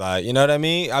is. Like, you know what I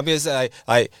mean? Obviously,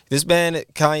 like this man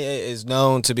Kanye is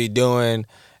known to be doing.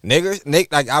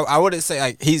 Like I wouldn't say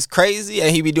like he's crazy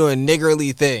and he be doing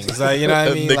niggerly things, like, you know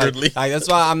what I mean? Niggerly. Like that's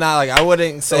why I'm not like I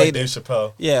wouldn't say like Dave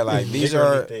Chappelle. yeah, like these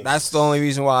Niggerly are things. that's the only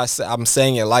reason why I'm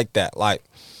saying it like that. Like,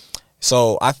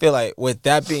 so I feel like with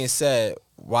that being said,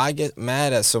 why get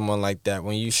mad at someone like that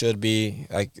when you should be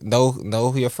like know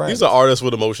who your friends? These are artists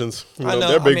with emotions. You I know.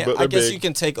 They're big, I mean, but they're I guess big.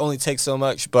 you can only take so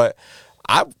much, but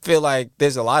I feel like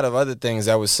there's a lot of other things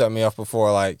that would set me off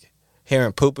before, like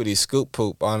hearing poopity scoop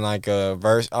poop on like a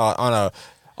verse on a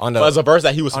But it's a verse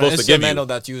that he was on an supposed to give instrumental you.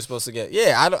 that you were supposed to get.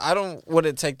 Yeah, I don't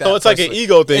wouldn't take that. So it's like an personally.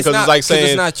 ego thing, 'cause it's not- like saying-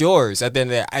 it's not yours. At the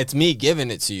end of the day, it's me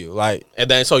giving it to you. Like, And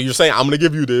then so you're saying I'm gonna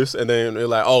give you this, and then they're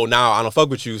like, oh, now I don't fuck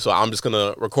with you, so I'm just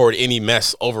gonna record any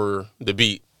mess over the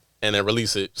beat and then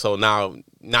release it. So now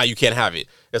you can't have it.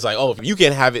 It's like, oh, if you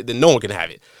can't have it, then no one can have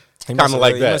it. he Kind must of have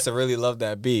like really, He that. must have really loved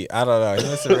that beat. I don't know. He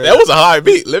must have really, That was a high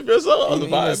beat. Lift yourself. he That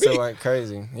was a high must have beat. went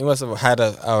crazy. He must have had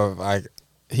a like.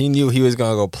 He knew he was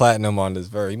gonna go platinum on this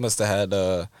verse. He must have had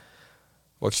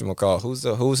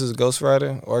whatchamacallit. Who's his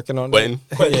ghostwriter working on it? Quentin.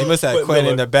 Yeah, he must have had Quentin Quentin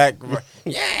in Miller. the back.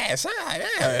 Yes, yeah.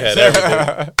 Had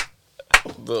everything.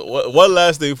 One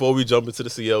last thing before we jump into the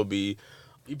CLB.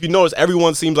 If you notice,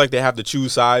 everyone seems like they have to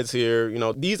choose sides here. You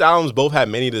know, these albums both have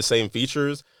many of the same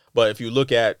features, but if you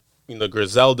look at, you know,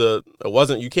 Griselda,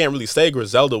 you can't really say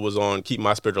Griselda was on Keep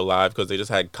My Spirit Alive because they just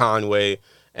had Conway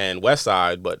and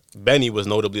Westside, but Benny was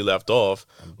notably left off.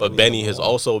 But Benny has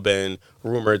also been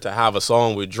rumored to have a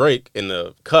song with Drake in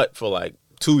the cut for like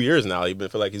 2 years now. Feel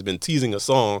like he's been teasing a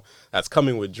song that's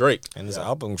coming with Drake. And his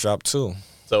album dropped too.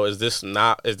 So is this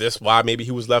why maybe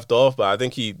he was left off? But I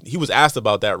think he was asked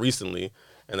about that recently,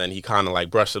 and then he kind of like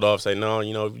brushed it off, saying, no,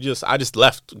 you know, I just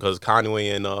left because Conway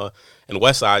and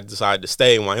Westside decided to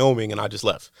stay in Wyoming, and I just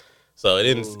left. So he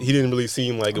didn't really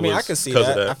seem like I mean, it I was can see because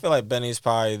that. of I feel like Benny's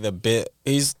probably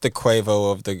he's the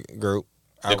Quavo of the group.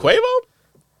 The Quavo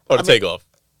or the Takeoff?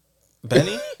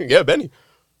 Benny? Yeah, Benny.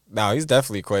 No, he's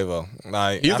definitely Quavo.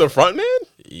 Like He's the front man.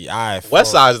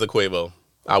 Westside's the Quavo,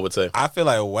 I would say. I feel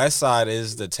like Westside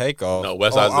is the Takeoff. No,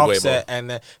 Westside's the Offset, Quavo. and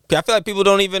then I feel like people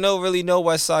don't even really know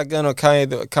Westside Gun or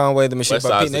Conway the Machine,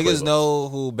 but Westside's the niggas Quavo. know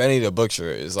who Benny the Butcher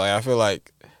is. Like, I feel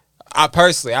like I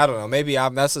personally, I don't know. Maybe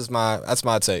that's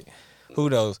my take. Who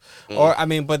knows? Or I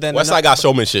mean, but then Westside got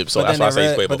showmanship, so that's why I say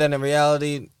it's Quavo. But then in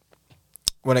reality,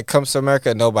 when it comes to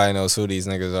America, nobody knows who these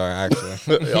niggas are.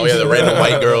 Actually, Oh yeah, the random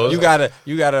white girls. you gotta.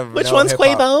 Which know one's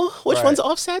hip-hop. Quavo? Which Right. one's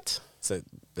Offset? So,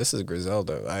 this is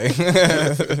Griselda. Like,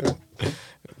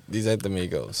 these ain't the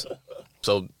Migos.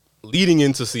 So leading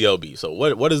into CLB, so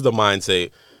what is the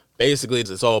mindset? Basically,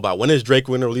 it's all about when is Drake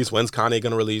going to release? When's Kanye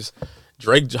going to release?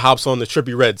 Drake hops on the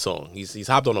Trippie Redd song. He's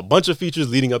hopped on a bunch of features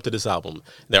leading up to this album.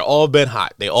 They're all been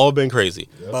hot. They all been crazy.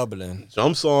 Bubbling.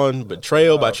 Jumps on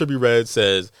Betrayal by Trippie Redd,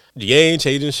 says, you ain't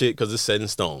changing shit because it's set in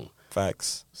stone.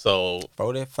 Facts. So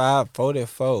 45,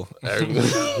 44.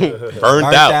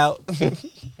 burned out.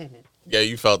 Yeah,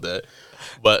 you felt that.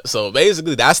 But so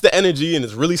basically, that's the energy, and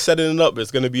it's really setting it up.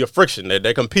 It's going to be a friction.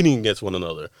 They're competing against one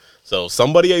another. So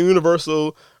somebody at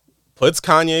Universal puts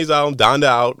Kanye's album Donda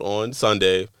out on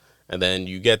Sunday, and then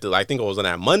you get I think it was on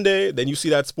that Monday. Then you see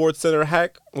that Sports Center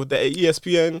hack with the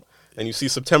ESPN, and you see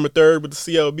September 3rd with the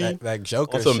CLB. That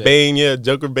Joker on some shit. Bane, yeah,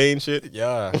 Joker Bane shit.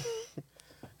 Yeah,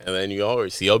 And then you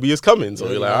already CLB is coming, so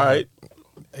you're like, all right,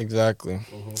 exactly.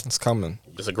 It's coming.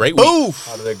 it's a great week.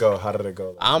 How did it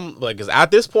go? I'm like, because at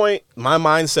this point, my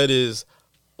mindset is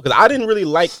because I didn't really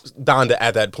like Donda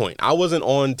at that point. I wasn't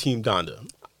on Team Donda.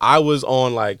 I was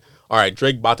on like, all right,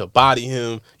 Drake about to body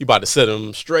him. You about to set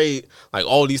him straight. Like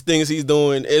all these things he's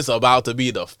doing, it's about to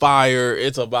be the fire.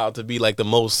 It's about to be like the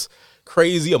most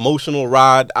crazy emotional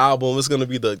ride album. It's gonna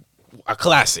be a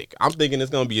classic. I'm thinking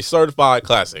it's gonna be a certified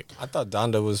classic. I thought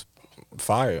Donda was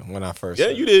fire when I first. Yeah,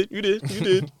 heard you it. did.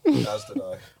 As did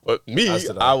I. But me, As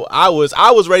did I. I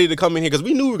was ready to come in here because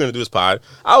we knew we were gonna do this pod.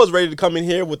 I was ready to come in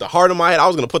here with the heart in my head. I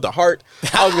was gonna put the heart.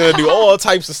 I was gonna do all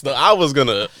types of stuff. I was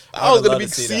gonna love be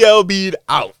to see that. CLB'd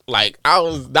out. Like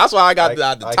that's why I got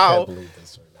the I towel. can't believe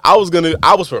this right now.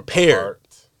 I was prepared.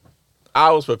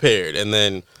 I was prepared, and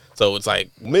then so it's like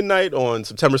midnight on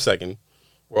September 2nd.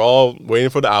 We're all waiting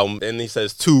for the album, and he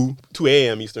says 2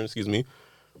 a.m. Eastern. Excuse me.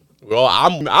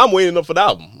 I'm waiting up for the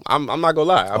album. I'm not gonna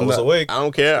lie. I was awake. I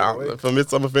don't care. I'm a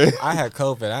Midsummer fan. I had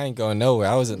COVID. I ain't going nowhere.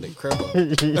 I was in the crib.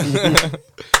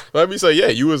 Let me say, yeah,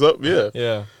 you was up, yeah.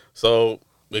 Yeah. So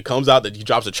it comes out that he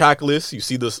drops a track list. You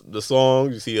see the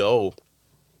song. You see,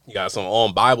 he got some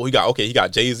on Bible. He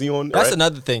got Jay-Z on. That's right?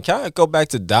 another thing. Can I go back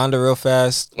to Donda real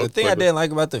fast? The thing I quick. didn't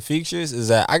like about the features is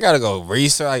that I gotta go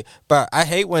research. Like, but I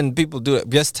hate when people do it.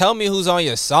 Just tell me who's on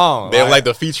your song. They don't like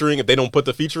the featuring if they don't put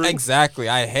the featuring. Exactly.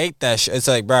 I hate that shit. It's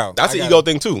like, bro, That's an ego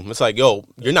thing too. It's like, yo,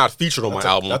 you're not featured on my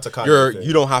album. that's a Kanye thing.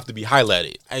 You don't have to be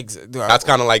highlighted. That's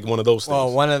kind of like one of those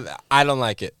things. Well, I don't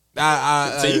like it.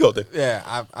 It's an ego thing.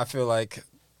 Yeah, I feel like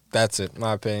that's it.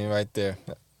 My opinion, right there.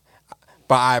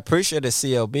 But I appreciate the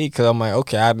CLB because I'm like,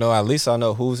 okay, at least I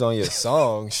know who's on your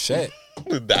song. Shit.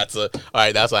 That's a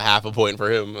half a point for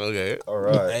him. Okay. All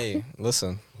right. Hey,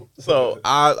 listen. So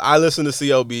I listen to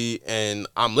CLB and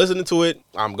I'm listening to it.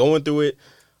 I'm going through it.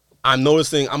 I'm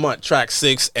noticing I'm on track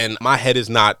 6 and my head is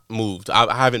not moved.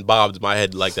 I haven't bobbed my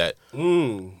head like that.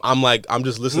 I'm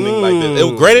just listening like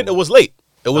this. Granted, it was late.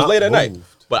 It was late at night.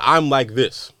 But I'm like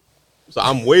this. So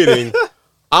I'm waiting.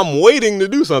 I'm waiting to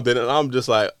do something and I'm just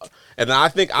like, and I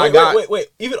think Wait.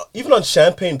 Even on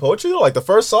Champagne Poetry, like the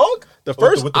first song? The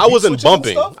first, with the I beat wasn't switching and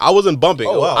bumping. stuff? I wasn't bumping.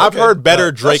 Oh, wow, I've okay. heard better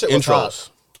That Drake shit was hot. intros.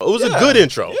 It was a Yeah. good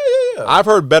intro. Yeah. I've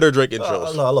heard better Drake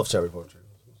intros. No, I love Champagne Poetry.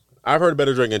 I've heard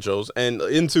better Drake intros. And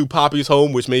Into Poppy's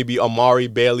Home, which may be Amari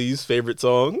Bailey's favorite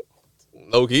song.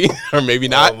 Low-key. Or maybe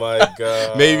not. Oh my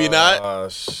god. Maybe not.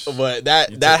 But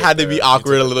that had to be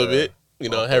awkward a little bit. You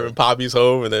know, having Poppy's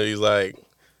Home and then he's like,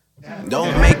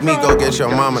 don't make me go get your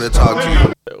mama to talk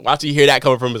to you. watch you hear that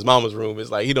coming from his mama's room. It's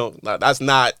like that's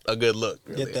not a good look.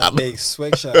 Get that big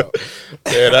swig shot.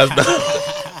 Yeah, that's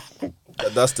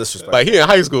not That's disrespectful. like he in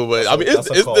high school, but I mean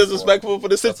it's call disrespectful for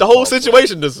the whole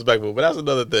situation disrespectful, but that's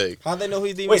another thing. How they know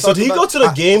he's even Wait, so did he go to the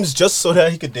games just so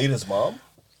that he could date his mom?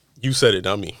 You said it,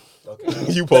 not me.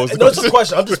 You posed the No, it's a question.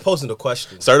 question. I'm just posing the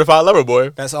question. Certified lover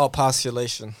boy. That's all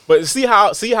postulation. But see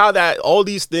how that all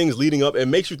these things leading up, it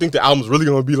makes you think the album's really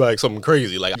gonna be like something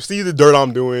crazy. Like you see the dirt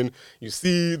I'm doing, you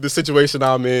see the situation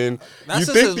I'm in. That's you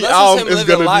just think his, the that's album just him is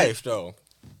living gonna life, though.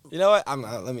 You know what?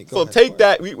 Let me go. be. So ahead. take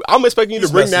that. I'm expecting you He's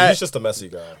to bring messy. that. He's just a messy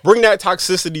guy. Bring that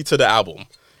toxicity to the album.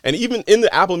 And even in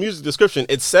the Apple Music description,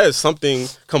 it says something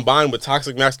combined with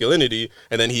toxic masculinity,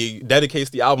 and then he dedicates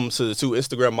the album to the 2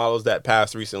 Instagram models that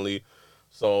passed recently.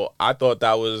 So I thought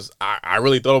that was, I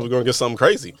really thought I was going to get something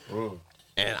crazy.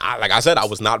 And like I said, I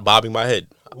was not bobbing my head.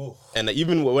 And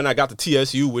even when I got to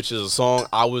TSU, which is a song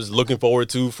I was looking forward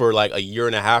to for like a year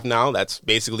and a half now, that's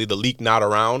basically the Leak Not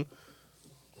Around.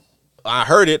 I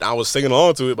heard it, I was singing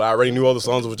along to it, but I already knew all the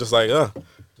songs. It was just like,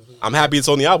 I'm happy it's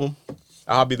on the album.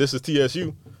 I'm happy this is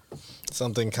TSU.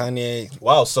 Something Kanye.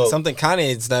 Wow. So Something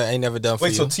Kanye's ain't never done for wait.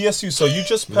 you. So TSU. So you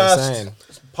just You know what I'm passed saying?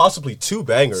 possibly 2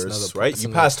 bangers, It's another- right? it's You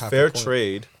another passed half a Fair point.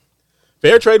 Trade.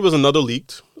 Fair Trade was another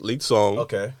leaked song.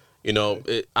 Okay. You know,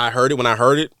 I heard it when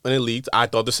it leaked. I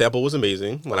thought the sample was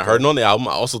amazing. When I heard it on the album,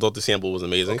 I also thought the sample was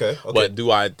amazing. Okay. But do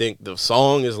I think the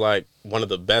song is like one of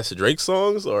the best Drake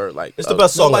songs, or like It's the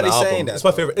best song on the Nobody's album. saying that, It's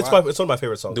my though. favorite. It's Wow. it's one of my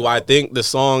favorite songs. Do I think the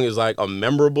song is like a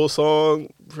memorable song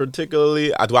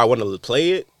particularly? Do I want to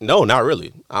play it? No, not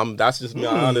really. That's just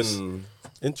my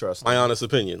Interesting. my honest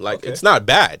opinion. Like Okay. it's not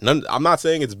bad. I'm not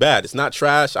saying it's bad. It's not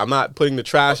trash. I'm not putting the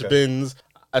trash Okay. bins.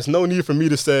 There's no need for me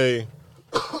to say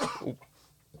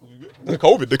the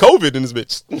COVID in this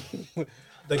bitch.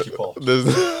 Thank you, Paul.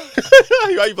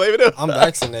 Why you blaming him? I'm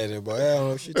vaccinated, boy. I don't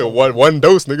know if she told me. One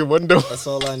dose, nigga. One dose. That's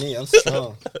all I need. I'm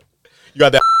strong. You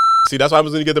got that. See, that's why I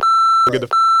was gonna get the.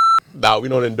 Nah, we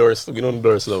don't endorse. We don't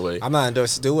endorse no way. I'm not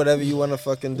endorsed. Do whatever you want to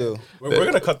fucking do. We're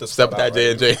gonna cut this. Except part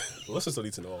that out, J&J. right? Listeners don't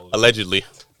need to know all of Allegedly.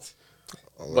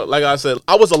 But like I said,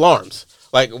 I was alarmed.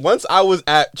 Like once I was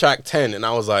at track 10 and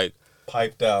I was like,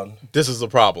 Pipe down. this is a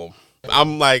problem.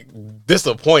 I'm like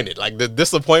disappointed. Like the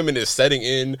disappointment is setting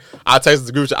in. I texted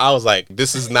the group chat. I was like,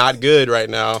 this is not good right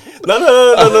now. No.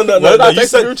 What did I You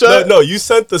text the group sent, chat? no, you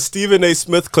sent the Stephen A.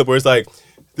 Smith clip where it's like,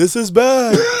 this is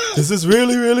bad. This is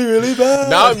really, really, really bad.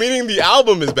 Not meaning the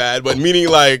album is bad, but meaning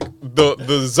like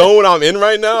the zone I'm in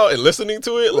right now and listening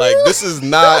to it, like this is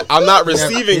not, I'm not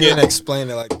receiving You didn't it. explain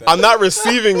it like that. I'm not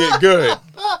receiving it good.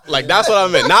 Like that's what I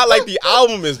meant. Not like the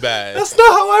album is bad. That's not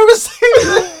how I received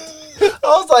it. I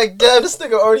was like, damn, this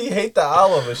nigga already hate the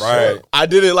album and shit. I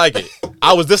didn't like it.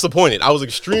 I was disappointed. I was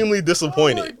extremely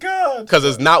disappointed. God. Because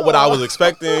it's not what I was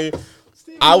expecting.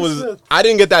 I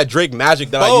didn't get that Drake magic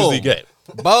that I Boom. usually get.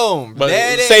 Boom. But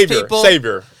There it is, Savior. people.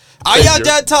 Are Are y'all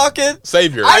done talking?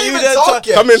 Savior. Are you done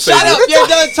talking? Come in, Shut Savior. up. You're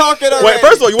done talking already. Wait,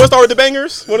 first of all, you want to start with the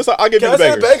bangers? I'll give Can you I the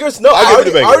say the bangers. bangers? No, I'll give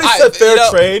you the I already bangers. said Fair you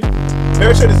know- Trade.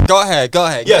 Fair Trade is Go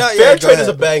ahead. yeah. Fair go Trade ahead. is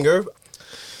a banger.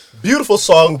 Beautiful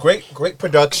song, great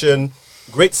production,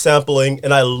 great sampling,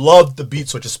 and I love the beat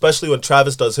switch, especially when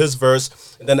Travis does his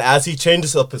verse, and then as he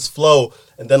changes up his flow,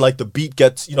 and then like the beat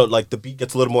gets, a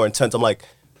little more intense. I'm like,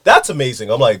 that's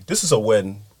amazing. I'm like, this is a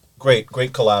win. Great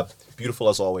collab. Beautiful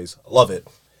as always. I love it.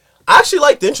 I actually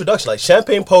like the introduction, like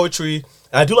Champagne Poetry,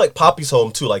 and I do like Poppy's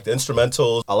Home too, like the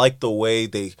instrumentals. I like the way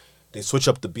they switch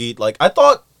up the beat. Like I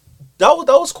thought that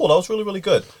was cool. That was really, really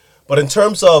good. But in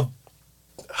terms of,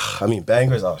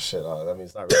 bangers. Oh shit. That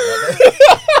means not really.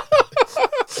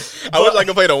 I wish I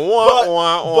could play the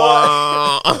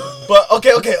wah. But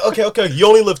okay. You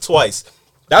Only Live Twice.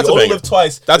 That's You a Only banger. Live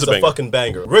Twice. That's is a a banger. fucking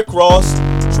banger. Rick Ross,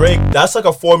 Drake. That's like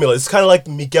a formula. It's kind of like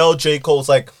Miguel, J. Cole. It's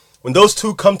like when those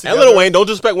two come together. And Lil Wayne, don't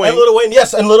disrespect Wayne. And Lil Wayne,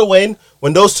 yes, and Lil Wayne.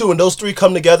 When those three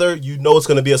come together, you know it's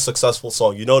gonna be a successful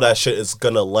song. You know that shit is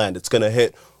gonna land. It's gonna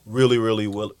hit really,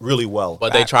 really well.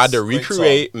 But they tried to Great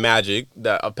recreate Magic,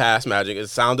 a past Magic. It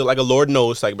sounded like a Lord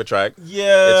Knows type of track.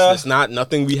 Yeah. It's not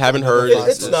nothing we haven't heard.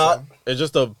 It's not. It's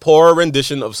just a poor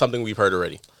rendition of something we've heard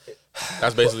already.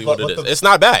 That's basically what it is. It's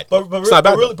not bad. But It's not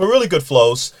bad. really good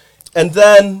flows. And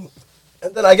then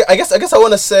I guess I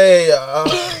want to say,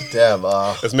 damn.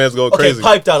 This man's going Okay, crazy.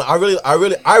 Pipe Down. I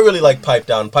really like Pipe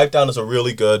Down. Pipe Down is a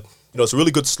really good, it's a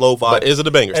really good slow vibe. But is it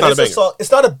a banger? It's And not a banger. song,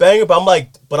 it's not a banger,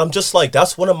 but I'm just like,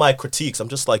 that's one of my critiques. I'm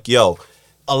just like, yo,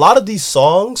 a lot of these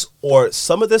songs or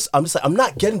some of this, I'm just like, I'm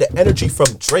not getting the energy from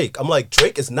Drake. I'm like,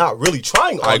 Drake is not really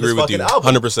trying on I agree this with fucking you,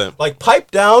 album. 100%. Like,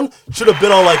 Pipe Down should have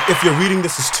been on, like, If You're Reading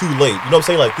This Is Too Late. You know what I'm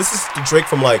saying? Like, this is the Drake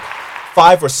from, like,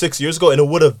 5 or 6 years ago, and it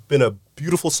would have been a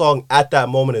beautiful song at that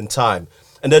moment in time.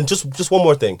 And then just one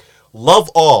more thing. Love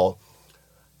All.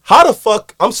 How the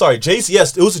fuck, I'm sorry, Jay-Z,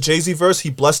 yes, it was a Jay-Z verse. He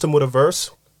blessed him with a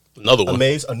verse. Another one.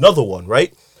 Another one,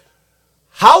 right?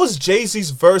 How does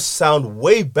Jay-Z's verse sound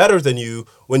way better than you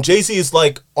when Jay-Z is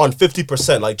like on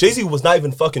 50%? Like Jay-Z was not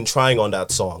even fucking trying on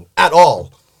that song at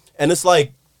all. And it's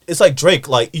like Drake,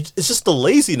 like it's just the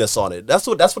laziness on it. That's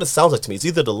what it sounds like to me. It's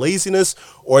either the laziness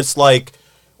or it's like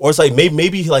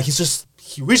maybe like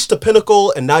he reached the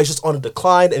pinnacle and now he's just on a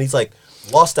decline and he's like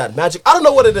lost that magic. I don't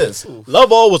know what it is.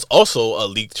 Love All was also a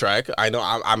leaked track. I know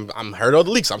I'm heard of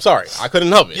the leaks. I'm sorry. I couldn't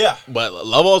help it. Yeah. But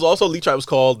Love All is also a leaked track. It was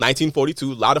called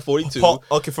 1942, Lot of 42. Paul,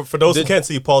 okay, for those who can't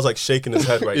see, Paul's like shaking his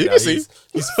head right You now. can see.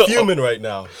 He's fuming right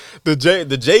now. The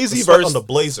Jay-Z He's sweat verse on the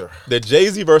blazer. The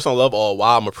Jay-Z verse on Love All,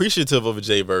 while I'm appreciative of a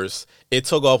Jay verse, it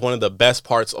took off one of the best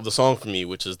parts of the song for me,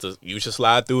 which is the "You Should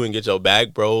Slide Through and Get Your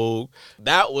Bag Broke."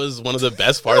 That was one of the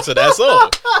best parts of that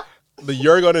song. The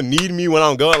 "You're Gonna Need Me When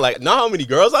I'm Going," like, know how many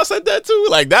girls I said that to?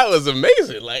 Like, that was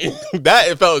amazing. Like,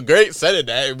 it felt great saying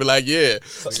that. It'd be like, yeah,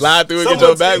 slide through and get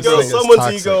your bag broke.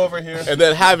 Someone's ego over here. And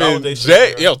then having Validation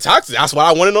Jay, here. toxic. That's why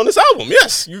I wanted on this album.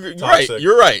 Yes, you're right. Toxic.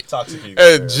 You're right. Toxic ego,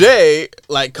 And yeah. Jay,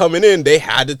 like coming in, they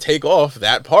had to take off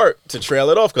that part to trail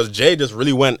it off because Jay just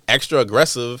really went extra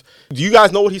aggressive. Do you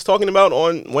guys know what he's talking about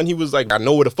on when he was like, "I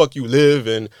know where the fuck you live,"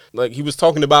 and like he was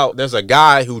talking about there's a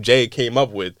guy who Jay came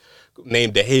up with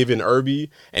named DeHaven Irby,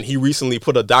 and he recently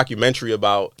put a documentary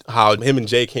about how him and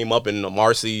Jay came up in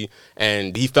Marcy,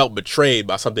 and he felt betrayed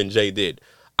by something Jay did.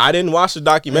 I didn't watch the Ain't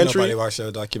documentary, nobody watch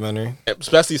that documentary.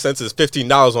 especially since it's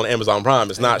 $15 on Amazon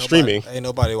Prime. It's not streaming. Ain't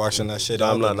nobody watching that shit.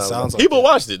 I'm either. not. Sounds like People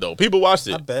watched it though. People watched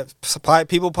I it. bet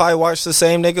people probably watch the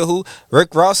same nigga who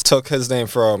Rick Ross took his name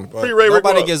from. But Free Ray Rick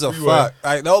nobody Ross. gives a Free fuck.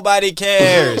 Like nobody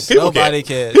cares. Nobody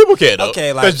cares. People care though.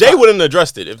 Okay, like because Jay wouldn't have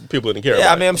addressed it if people didn't care. yeah,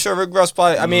 about I mean, I'm sure Rick Ross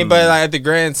probably. I mean, but like the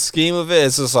grand scheme of it,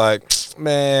 it's just like,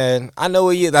 man, I know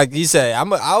what you like. You say,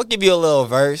 I'll give you a little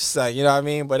verse, like you know what I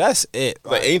mean. But that's it. it.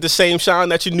 Like, ain't the same shine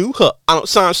that you knew. Huh? I don't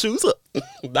shine shoes up. that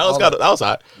was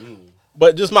hot.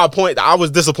 But just my point, I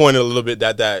was disappointed a little bit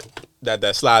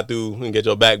that slide through and get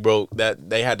your back broke. That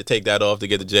they had to take that off to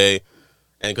get to Jay,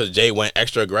 and because Jay went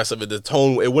extra aggressive, the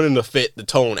tone it wouldn't have fit the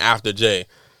tone after Jay.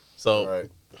 So, Right.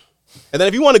 and then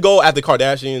if you want to go at the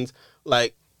Kardashians,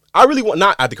 like I really want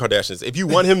not at the Kardashians. If you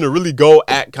want him to really go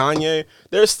at Kanye,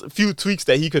 there's a few tweaks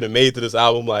that he could have made to this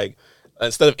album, like.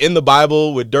 Instead of in the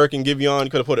Bible with Dirk and Giveon, you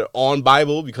could have put it on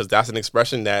Bible because that's an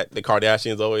expression that the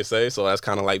Kardashians always say. So that's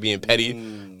kind of like being petty.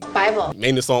 Bible.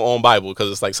 Made the song on Bible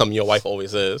because it's like something your wife always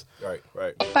says. Right.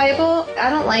 Bible, I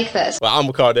don't like this. Well, I'm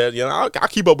a Kardashian. You know, I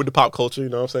keep up with the pop culture. You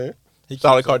know what I'm saying?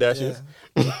 Shout out to Kardashians.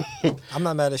 I'm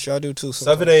not mad at you. I do too.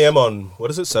 7 a.m. on, what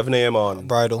is it? 7 a.m. on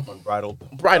Bridal. On Bridal.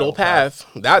 Bridal Path.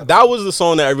 That was the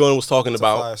song that everyone was talking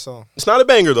about. Fire song. It's not a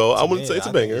banger though. I wouldn't say it's a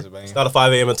I think banger. It's not a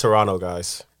 5 a.m. in Toronto,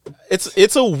 guys.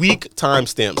 It's a weak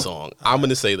timestamp song. I'm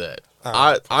gonna say that.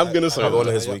 I'm gonna say I'm going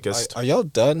to that. his weakest. Are y'all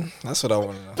done? That's what I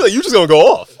want to know. I feel like you just gonna go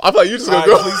off. I feel like you just gonna All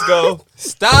right, go. please go.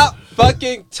 Stop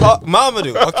fucking talk,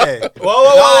 Mamadou. Okay.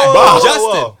 Whoa.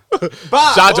 Justin.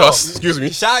 Bob. Shot Joss, excuse me.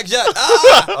 Shock Justin.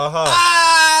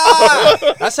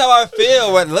 That's how I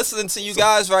feel when listening to you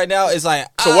guys right now. Is like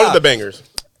So what are the bangers?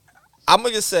 I'm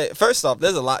gonna just say first off,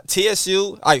 there's a lot.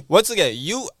 TSU, like once again,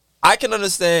 I can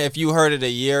understand if you heard it a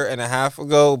year and a half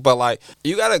ago, but like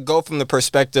you gotta go from the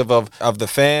perspective of the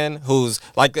fan who's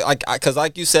because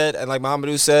like you said and like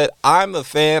Mamadou said, I'm a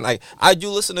fan. Like I do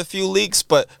listen to a few leaks,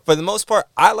 but for the most part,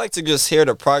 I like to just hear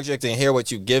the project and hear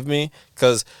what you give me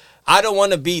because I don't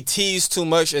want to be teased too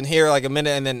much and hear like a minute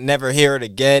and then never hear it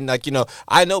again. Like, you know,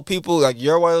 I know people, like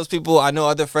you're one of those people. I know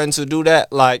other friends who do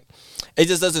that. Like, it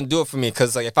just doesn't do it for me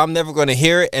because like if I'm never going to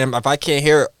hear it and if I can't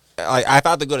hear it, like I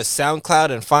have to go to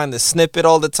SoundCloud and find the snippet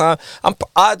all the time. I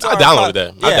downloaded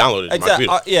that. I downloaded it.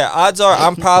 Exactly. Odds are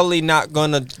I'm probably not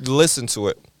going to listen to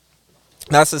it.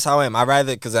 That's just how I am. I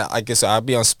rather because I guess I'll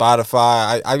be on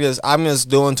Spotify. I'm just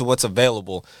doing to what's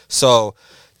available. So.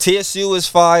 TSU is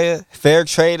fire. Fair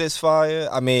Trade is fire.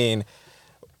 I mean,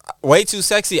 Way Too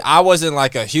Sexy. I wasn't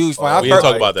like a huge fan. We didn't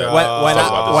talk about that.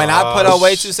 When I put on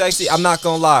Way Too Sexy, I'm not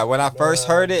gonna lie. When I first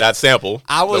heard it, that sample.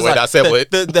 I was like,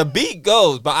 the beat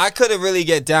goes, but I couldn't really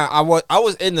get down. I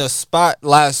was in the spot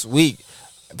last week,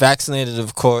 vaccinated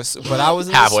of course, but I was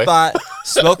in the spot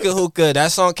smoking hookah.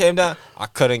 That song came down. I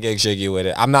couldn't get jiggy with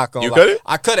it. I'm not gonna. You couldn't?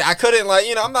 I couldn't. Like,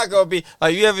 you know, I'm not gonna be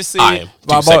like, you ever see I am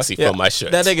too sexy for my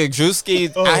shirt. That nigga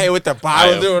Drewski out here with the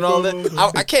bottle doing all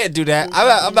that. I can't do that.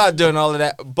 I'm not doing all of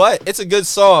that. But it's a good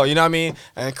song. You know what I mean?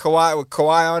 And Kawhi with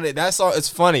Kawhi on it. That song, it's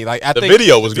funny. Like I think the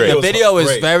video was great. The video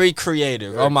is very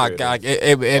creative. Oh my god,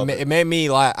 it made me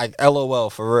like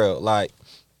LOL for real. Like,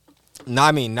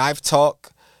 I mean, Knife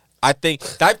Talk. I think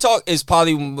Knife Talk is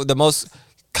probably the most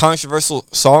controversial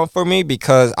song for me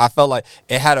because I felt like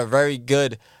it had a very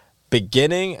good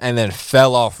beginning and then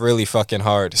fell off really fucking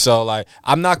hard. So like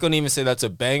I'm not gonna even say that's a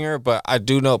banger, but I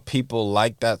do know people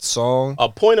like that song. A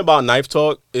point about Knife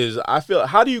Talk is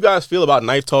how do you guys feel about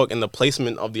Knife Talk and the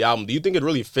placement of the album? Do you think it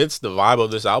really fits the vibe of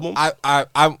this album?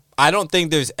 I don't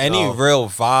think there's any real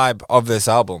vibe of this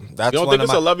album. That's you don't think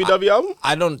it's a lovey-dovey album?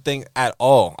 I don't think at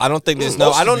all. I don't think there's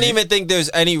I don't even think there's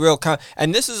any real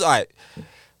and this is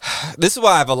this is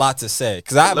why I have a lot to say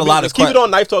because I have a lot of keep it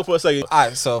on Knife Talk for a second. All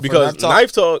right, so because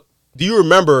Knife Talk, do you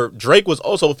remember Drake was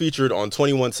also featured on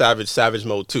 21 Savage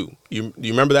Mode 2? Do you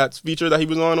remember that feature that he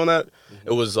was on that?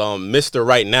 It was Mr.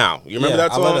 Right Now. You remember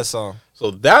that song? I love that song.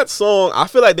 So that song, I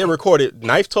feel like they recorded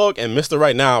Knife Talk and Mr.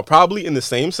 Right Now probably in the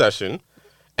same session.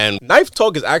 And Knife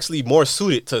Talk is actually more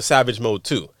suited to Savage Mode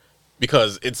 2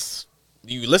 because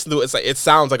you listen to it, it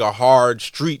sounds like a hard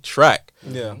street track.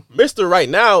 Yeah. Mr. Right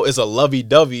Now is a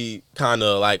lovey-dovey kind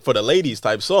of like for the ladies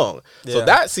type song. Yeah. So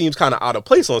that seems kind of out of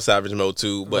place on Savage Mode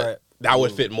 2, but that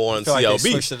would fit more on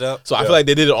CLB. Like it up. So I feel like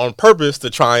they did it on purpose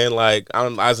to try and like, I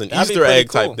don't know, as an Easter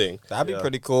egg type thing. That'd be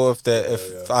pretty cool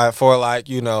for like,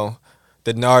 you know,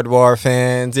 the Nardwuar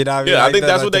fans, you know what I mean? Yeah, I think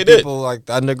that's what they did. People like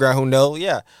the underground who know,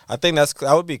 yeah. I think that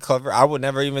would be clever. I would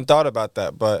never even thought about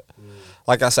that, but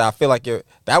like I said, I feel like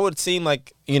that would seem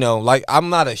like, you know, like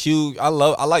I'm not a huge, I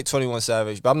like 21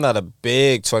 Savage, but I'm not a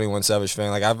big 21 Savage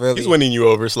fan. Like he's winning you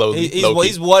over slowly.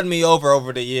 He's won me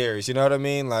over the years. You know what I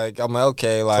mean? Like I'm like,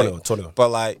 okay, like 21. But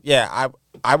like, yeah,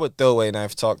 I would throw away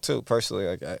Knife Talk too, personally.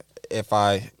 Like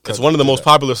it's one of the most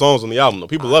popular songs on the album. Though.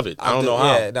 People love it. I don't know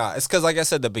how. Yeah, it's because like I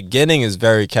said, the beginning is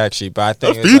very catchy, but I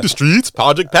think feed the streets,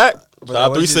 Project Pack,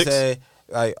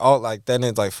 3-6. Then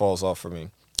it like falls off for me.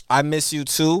 I Miss You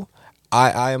Too.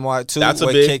 IMY 2 That's a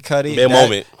with big Kid Cudi.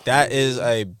 moment. That is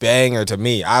a banger to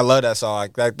me. I love that song.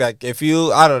 Like if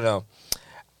you, I don't know,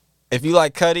 if you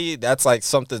like Cudi, that's like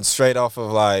something straight off of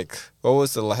like, what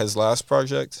was his last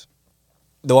project?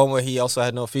 The one where he also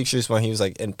had no features when he was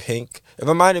like in Pink. It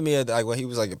reminded me of like when he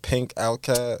was like a Pink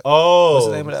Outcast. Oh, what's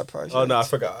the name of that project? Oh no, I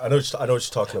forgot. I know what you're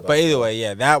talking about. But either way,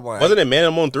 yeah, that one. Wasn't it Man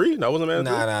on the Moon 3? That wasn't Man on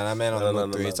the Moon 3? Nah, Man on the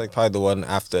Moon 3. It's like probably the one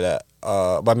after that.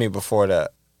 But I mean before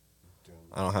that.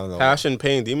 I don't have no Passion,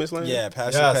 Pain, Demon Slayer? Yeah,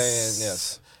 Passion, Pain,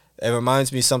 yes. It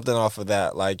reminds me something off of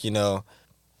that. Like, you know,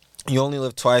 You Only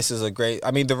Live Twice is a great,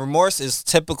 I mean, The Remorse is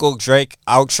typical Drake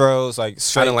outros, like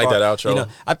straight. I didn't like that outro. You know,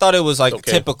 I thought it was like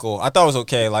typical. I thought it was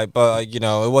okay, like, but like, you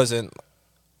know, it wasn't,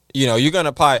 you know,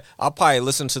 I'll probably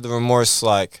listen to The Remorse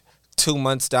like 2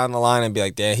 months down the line and be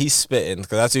like, damn, he's spitting.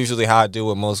 Because that's usually how I do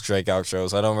with most Drake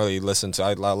outros. I don't really listen to,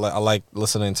 I like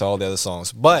listening to all the other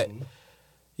songs. But,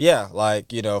 yeah,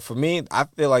 like, you know, for me, I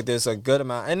feel like there's a good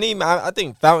amount. And even, I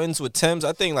think Fountains with Thames,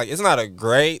 I think, like, it's not a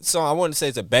great song. I wouldn't say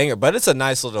it's a banger, but it's a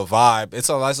nice little vibe. It's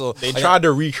a nice little... They tried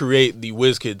to recreate the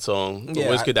Wizkid song. The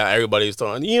Wizkid that everybody's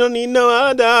talking, you don't need no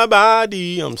other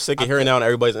body. I'm sick of hearing it on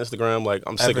everybody's Instagram. Like,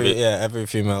 I'm sick of it. Yeah, every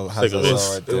female has that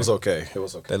song right there. It was okay.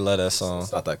 They love that song.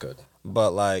 It's not that good.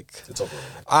 But, like... It's overrated.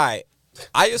 All right.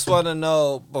 I just want to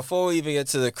know, before we even get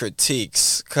to the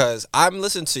critiques, because I'm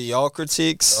listening to y'all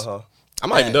critiques. I'm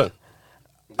not even done.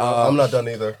 I'm not done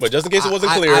either. But just in case it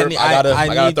wasn't clear, I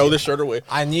gotta throw this shirt away.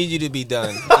 I need you to be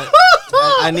done.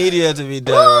 I need you to be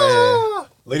done right here.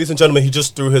 Ladies and gentlemen, he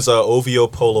just threw his OVO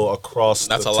polo across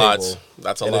the table.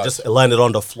 That's a and lot. It landed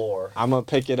on the floor. I'm gonna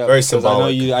pick it up. Very because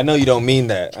symbolic. I know you don't mean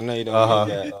that. I know you don't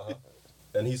mean that.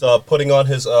 And he's putting on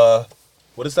his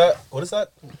what is that?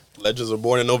 Legends are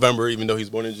born in November, even though he's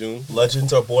born in June.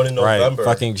 Legends are born in November.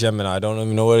 Right, fucking Gemini. I don't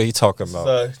even know what he's talking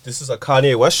about. This is a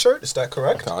Kanye West shirt. Is that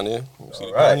correct? Kanye.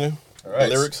 All right. Kanye. All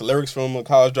right. Lyrics from a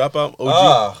College Dropout.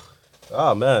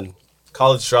 OG. Man,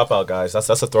 College Dropout, guys. That's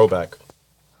a throwback.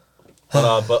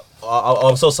 But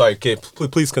I'm so sorry, kid.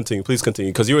 Please continue. Please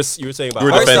continue, because you were saying about. You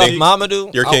were First off, defending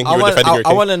Mamadou, your king. I You were defending your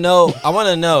king. I want to know.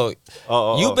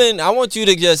 I want you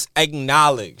to just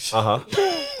acknowledge.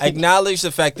 Acknowledge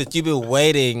the fact that you've been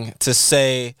waiting to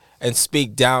say and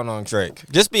speak down on Drake.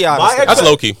 Just be honest. That's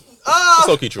low key. That's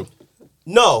low key true.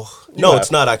 No,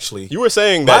 it's not actually. You were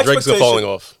saying that Drake's been falling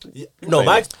off. No,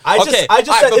 Max. I just said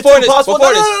it's before impossible.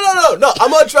 this- No.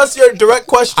 I'm gonna address your direct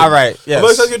question. All right, yes. I'm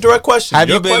gonna address your direct question. Have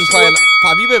Your you been question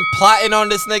Have you been plotting on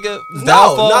this nigga? No,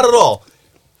 downfall? not at all.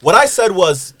 What I said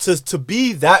was to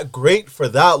be that great for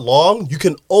that long, you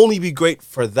can only be great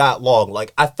for that long.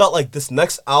 Like, I felt like this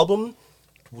next album,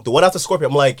 the one after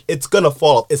Scorpion, I'm like, it's gonna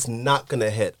fall off. It's not gonna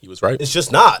hit. He was right. It's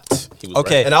just not. He was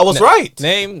Okay, right. And I was right.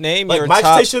 Name Like, your my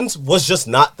top. expectations was just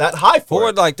not that high for Who are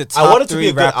it. like the I want top it to be three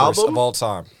a good rappers album. of all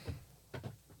time?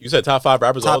 You said top 5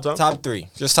 rappers all the time? Top three.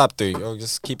 Just top three. Or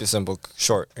just keep it simple,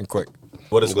 short, and quick.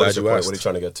 What is I'm glad your you point? asked. What are you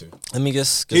trying to get to? Let me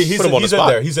just. He's put him on the in spot.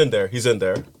 there. He's in there.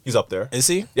 He's up there. Is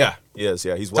he? Yeah, he is.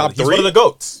 Yeah, he's Top one three? of the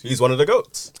goats. He's one of the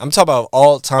goats. I'm talking about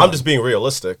all time. I'm just being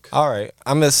realistic. All right.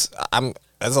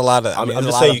 There's a lot of. I'm there's a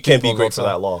just lot saying of you can't be people great all for time.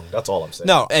 that long. That's all I'm saying.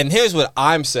 No, and here's what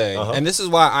I'm saying, and this is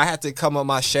why I had to come up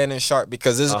my Shannon Sharp,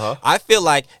 because this. I feel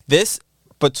like this,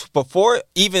 but before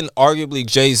even arguably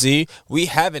Jay-Z, we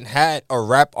haven't had a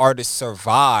rap artist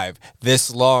survive this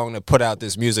long to put out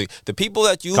this music. The people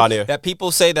Kanye. that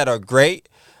people say that are great.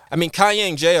 I mean, Kanye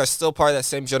and Jay are still part of that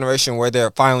same generation where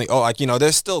they're finally,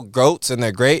 they're still goats and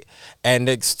they're great, and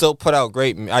they still put out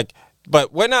great.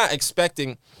 But we're not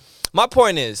expecting. My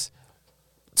point is,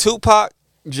 Tupac,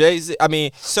 Jay-Z,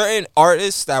 certain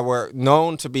artists that were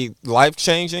known to be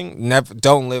life-changing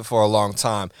don't live for a long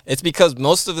time. It's because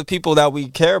most of the people that we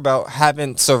care about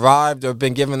haven't survived or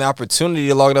been given the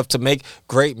opportunity long enough to make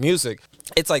great music.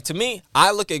 It's like, to me,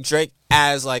 I look at Drake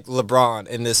as like LeBron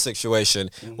in this situation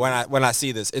when I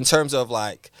see this, in terms of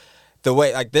like the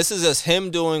way, like, this is just him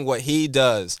doing what he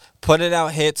does, putting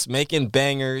out hits, making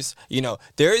bangers.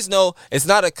 There is no, it's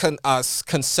not a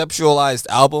conceptualized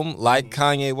album like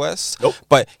Kanye West. Nope.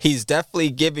 But he's definitely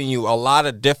giving you a lot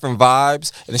of different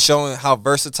vibes and showing how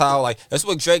versatile, like, that's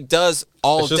what Drake does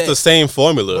all It's day. just the same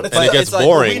formula, But and it's like- it gets it's like,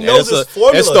 boring. we know And this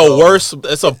formula, it's the though. worst.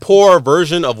 It's a poor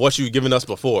version of what you've given us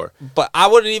before. But I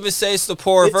wouldn't even say it's the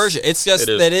poor version. It's just It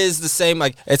is. that it is the same.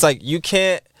 Like, it's like you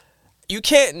can't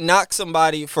knock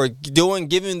somebody for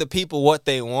giving the people what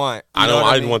they want. You I know know. what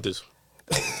I mean? didn't want this.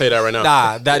 I'll tell you that right now.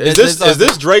 Nah, is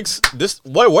this Drake's?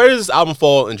 Where does this album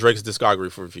fall in Drake's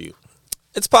discography for you?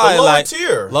 It's probably lower like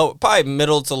tier. probably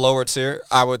middle to lower tier,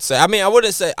 I would say. I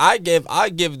wouldn't say I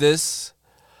give this.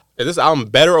 Is this album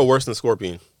better or worse than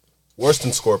Scorpion? Worse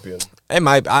than Scorpion. It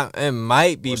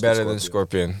might be better than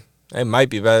Scorpion. It might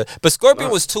be better, but Scorpion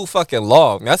was too fucking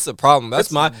long. That's the problem. That's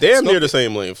It's my damn near the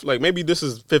same length. Like, maybe this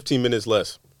is 15 minutes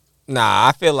less. Nah,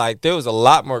 I feel like there was a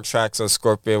lot more tracks on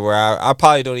Scorpion where I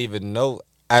probably don't even know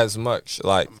as much.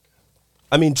 Like,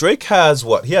 Drake has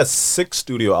what? He has 6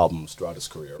 studio albums throughout his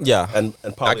career. Right? Yeah. and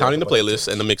probably Not counting the like playlists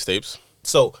and the mixtapes.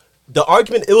 So the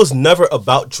argument, it was never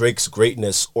about Drake's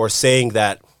greatness or saying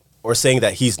that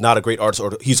he's not a great artist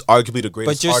or he's arguably the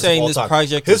greatest. but you're artist saying of all this time.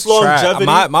 project his is trash. longevity.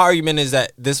 My argument is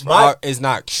that this is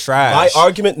not trash. My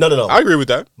argument, no. I agree with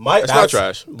that. It's not that's-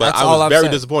 trash, but that's I all was I'm very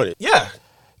saying. disappointed. Yeah.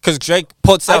 Because Drake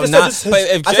puts out I nine. just said But if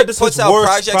I said Drake this is puts his out worst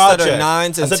projects project. that are 9s and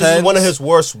I said 10s, this is one of his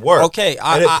worst work. Okay,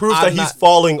 and it proves I'm that he's not-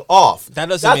 falling off. That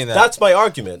doesn't mean that. That's my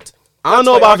argument. I don't That's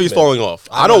know my about if he's argument. falling off.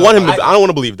 I don't want him to. I don't want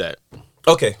to believe that.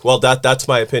 Okay, well that's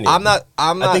my opinion. I'm not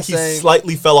I think saying he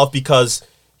slightly fell off because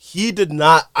he did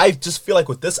not. I just feel like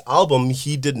with this album,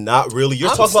 he did not really. You're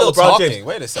I'm talking still about LeBron talking. James.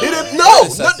 Wait a second. He didn't, Wait no, a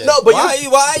second. no. But why you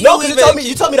no, 'cause even?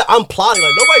 you tell me that I'm plotting.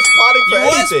 Like nobody's plotting for You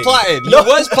was anything. plotting. No, You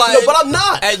was plotting. No, but I'm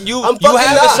not. And you I'm you fucking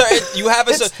have not. a certain you have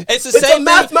a certain. It's the It's same a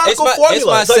mathematical thing. formula. It's It's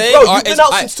my like, saying. bro, you've been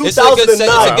out since It's a good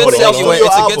 2009 putting out studio It's a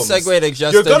good albums. segue to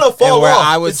Justin. You're gonna fall and where off.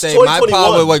 I would It's say my problem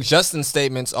 2021. with what Justin's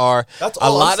statements are. That's A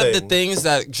all I'm lot of the saying. things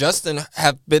that Justin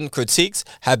have been critiques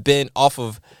have been off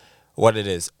of what it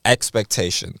is: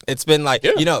 expectation. It's been like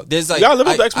there's like you gotta live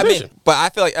up to expectation. but I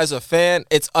feel like as a fan,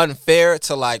 it's unfair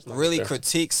to like really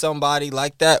critique somebody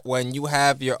like that when you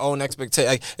have your own expectation.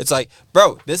 Like, it's like,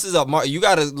 bro, this is you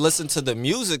gotta listen to the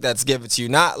music that's given to you,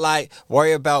 not like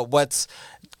worry about what's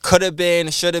could have been,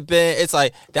 should have been. It's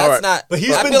like that's not. But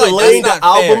he's I been feel like delaying that's the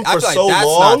not fair. album I for feel like so that's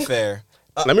long. not fair.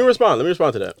 Let me respond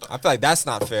to that. I feel like that's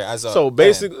not fair. As a So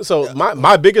basically,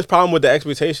 my biggest problem with the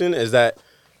expectation is that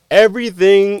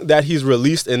everything that he's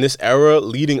released in this era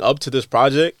leading up to this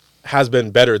project has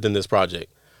been better than this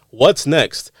project. What's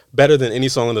next? Better than any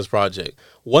song on this project.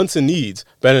 Wants and Needs,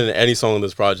 better than any song on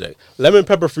this project. Lemon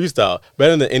Pepper Freestyle,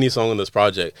 better than any song on this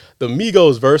project. The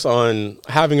Migos verse on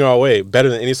Having Our Way, better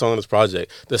than any song on this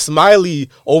project. The Smiley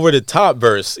over the top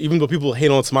verse, even though people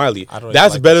hate on Smiley,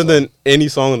 that's better than any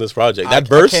song on this project. That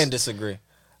verse, I can't disagree.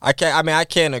 I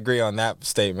can't agree on that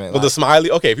statement. But the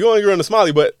Smiley, okay, if you want to agree on the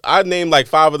Smiley, but I'd name like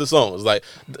 5 of the songs. Like,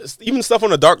 even stuff on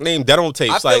the Dark Name Dead on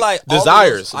tapes, like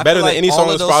Desires, better than any song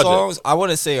on this project. Songs, I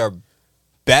wouldn't say are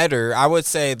better. I would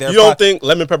say they're. You don't think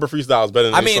Lemon Pepper Freestyle is better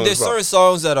than any song there's certain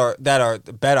songs that are better.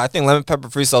 I think Lemon Pepper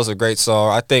Freestyle is a great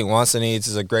song. I think Wants and Needs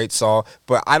is a great song.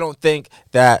 But I don't think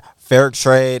that Fair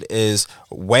Trade is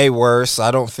way worse. I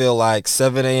don't feel like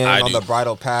 7 a.m. on the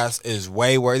Bridal Pass is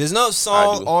way worse. There's no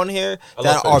song on here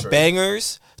that are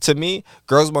bangers to me.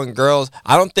 Girls Among Girls,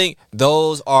 I don't think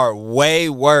those are way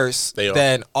worse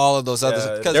than all of those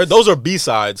others. Those are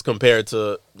B-sides compared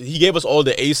to... He gave us all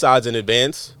the A-sides in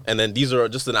advance, and then these are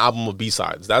just an album of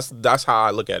B-sides. That's how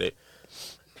I look at it.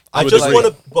 I just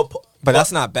want to... But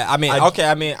that's not bad. I mean,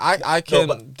 I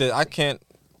can't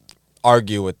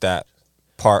argue with that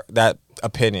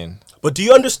opinion. But do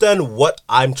you understand what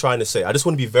I'm trying to say? I just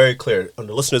want to be very clear, and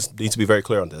the listeners need to be very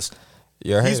clear on this.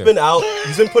 He's been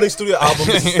putting studio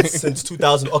albums since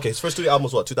 2000. Okay, his first studio album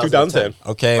was what, 2010?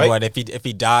 Okay, right? But if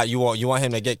he died, you want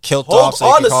him to get killed off so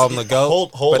you can call him the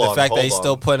GOAT? But the fact that he's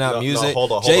still putting out music,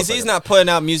 Jay-Z's not putting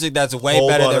out music that's way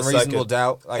better than Reasonable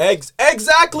Doubt. Like,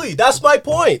 exactly, that's my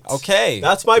point. Okay,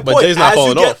 that's my point. But Jay's not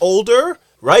falling off. As you get older,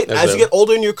 right? As you get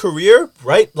older in your career,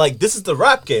 right? Like, this is the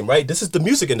rap game, right? This is the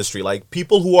music industry. Like,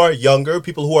 people who are younger,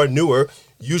 people who are newer,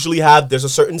 usually there's a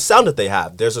certain sound that they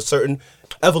have. There's a certain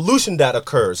evolution that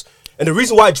occurs. And the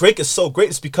reason why Drake is so great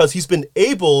is because he's been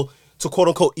able to quote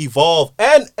unquote evolve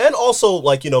and also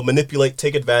like, manipulate,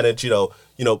 take advantage,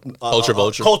 culture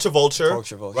vulture,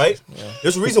 right? Yeah.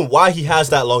 There's a reason why he has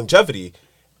that longevity,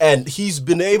 and he's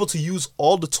been able to use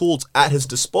all the tools at his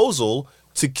disposal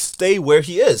to stay where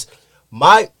he is.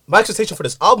 My expectation for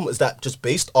this album is that just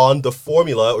based on the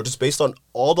formula or just based on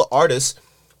all the artists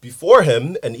before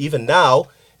him and even now,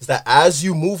 is that as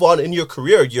you move on in your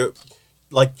career, your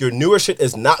newer shit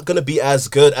is not going to be as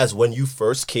good as when you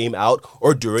first came out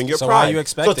or during your prime. So why are you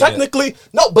expecting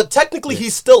technically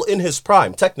he's still in his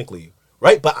prime, technically,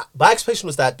 right? But my expectation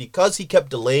was that because he kept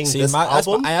delaying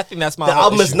album, I think that's my the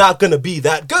album issue. is not going to be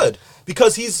that good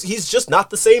because he's just not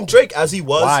the same Drake as he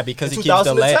was. Why? Because in he keeps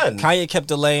 2010. delaying. Kanye kept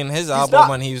delaying his album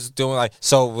when he was doing like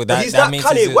so. With that, he's that not means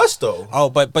Kanye West though. Oh,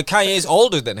 but Kanye's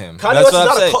older than him. Kanye West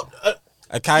is not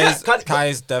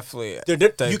Kanye's definitely.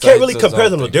 You can't really compare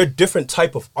them. They're different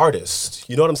type of artists.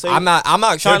 You know what I'm saying? I'm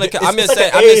not trying to. I'm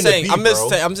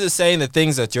just saying the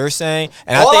things that you're saying.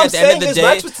 And I think at the end of the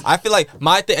day, I feel like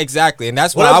my thing exactly, and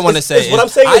that's what I want to say. What I'm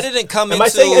saying is, I didn't come into. Am I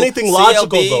saying anything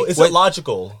logical CLB, though? Is it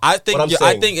logical? I think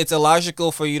it's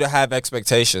illogical for you to have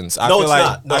expectations. I No, feel it's like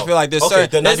not. No. I feel like there's Okay,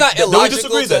 certain. then It's not we illogical.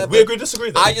 disagree then. We agree to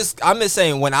disagree then. I'm just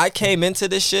saying when I came into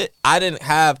this shit, I didn't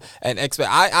have an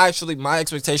my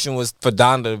expectation was for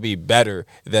Donda to be better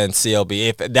than CLB.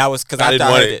 If that was because I didn't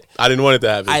want it. I didn't want it to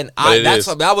happen.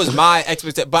 That was my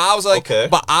expectation. But I was like, Okay.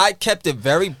 but I kept it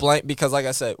very blank because, like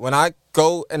I said, when I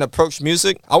go and approach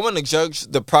music, I want to judge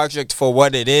the project for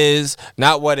what it is,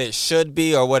 not what it should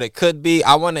be or what it could be.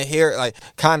 I want to hear it like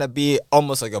kind of be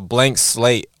almost like a blank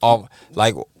slate of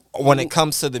like when it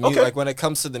comes to the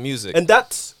music, and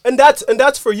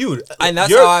that's for you, and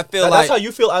that's how I feel. That's how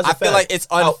you feel as a fan. I feel like it's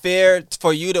unfair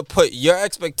for you to put your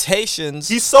expectations.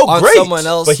 He's so on great, someone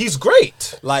else, but he's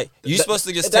great. Like you're supposed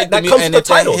to just that take the comes to the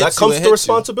title. That comes to the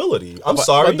responsibility. I'm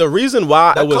sorry, but the reason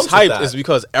why that it was comes with hyped that. is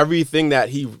because everything that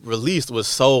he released was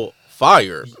so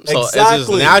fire. So it's Exactly.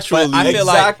 just naturally. I feel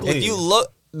Exactly. like if you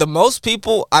look, the most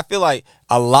people, I feel like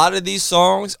a lot of these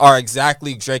songs are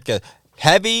exactly Drake.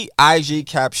 Heavy IG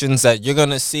captions that you're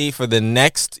gonna see for the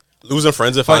next Losing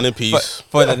friends and finding peace.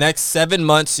 for the next 7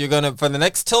 months. You're gonna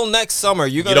till next summer.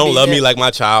 You're gonna. You don't be love there. me like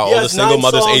my child. He All the has single 9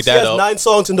 mothers songs. ate that He has up. 9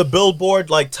 songs in the Billboard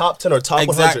like top 10 or top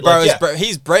 100. Bro. Like,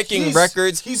 He's breaking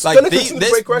records. He's like gonna continue to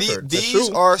break records. That's These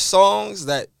true. are songs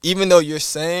that even though you're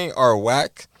saying are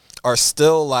whack, are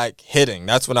still like hitting.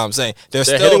 That's what I'm saying. They're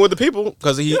They're still hitting with the people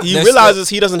because he They're realizes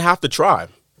he doesn't have to try.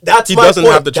 That's He my doesn't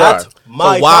point. have to try. That's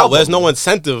my So wow, problem. there's no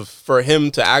incentive for him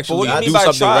to But actually what do you do mean by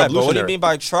something try? But what revolutionary. do you mean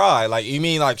by try? Like you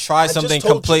mean like try just something told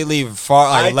you. completely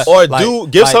far like Or like, do-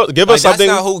 give us like, something-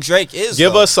 That's not who Drake is.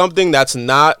 Give though. us something that's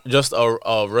not just a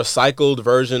recycled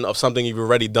version of something you've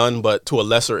already done, but to a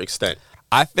lesser extent.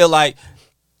 I feel like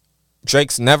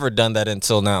Drake's never done that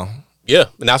until now. Yeah,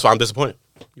 and that's why I'm disappointed.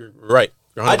 You're right.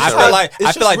 You're 100% I I right. feel like It's I feel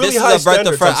just like really this high is a breath of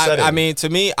standards fresh. I'm setting. I mean, to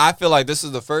me, I feel like this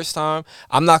is the first time.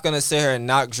 I'm not gonna sit here and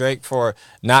knock Drake for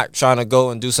not trying to go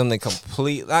and do something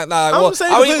complete. Well,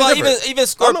 saying I mean, completely even different.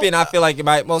 Scorpion, I feel like it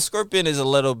might. Well, Scorpion is a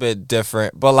little bit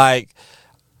different, but like.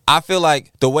 I feel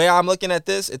like the way I'm looking at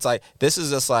this, it's like this is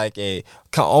just like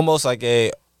almost like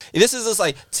a. This is just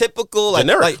like typical, like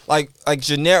Generic. like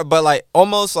generic, but like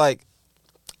almost like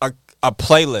a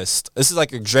playlist. This is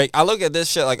like a Drake. I look at this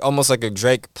shit like almost like a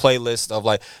Drake playlist of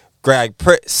like great,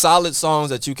 solid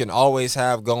songs that you can always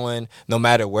have going no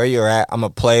matter where you're at. I'm gonna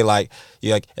play like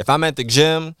if I'm at the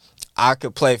gym, I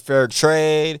could play Fair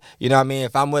Trade. You know what I mean?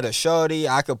 If I'm with a shorty,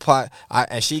 I could play,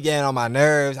 and she getting on my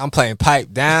nerves, I'm playing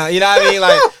Pipe Down. You know what I mean?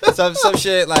 Like some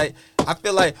shit like. I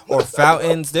feel like, or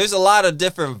Fountains. There's a lot of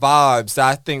different vibes that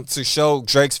I think to show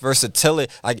Drake's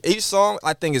versatility. Like each song,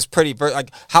 I think is pretty like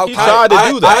how He tried to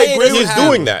do that. I agree He's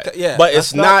doing that. Yeah, but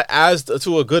it's not as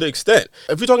to a good extent.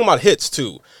 If you're talking about hits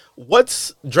too,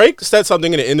 Drake said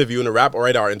something in an interview, in a Rap or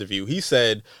Radar interview. He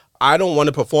said, I don't want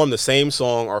to perform the same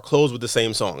song or close with the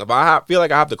same song. If I feel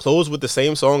like I have to close with the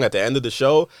same song at the end of the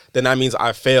show, then that means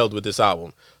I failed with this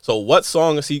album. So what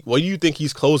song is he? What do you think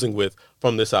he's closing with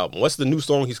from this album? What's the new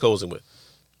song he's closing with?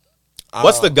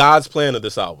 What's the God's plan of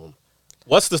this album?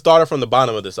 What's the starter from the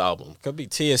bottom of this album? Could be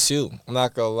TSU. I'm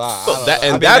not gonna lie. So I don't that- know. and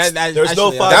I mean, that's- There's no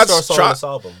actually, five-star song try- on this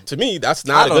album. To me, that's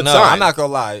I not a don't good know. sign. I'm not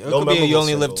gonna lie. It No could be You memorable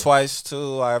Only Live single. Twice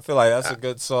too. I feel like that's a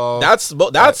good song.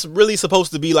 That's really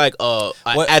supposed to be like a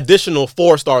What- additional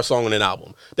 4-star song on an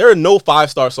album. There are no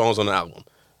 5-star songs on an album.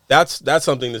 That's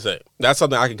something to say. That's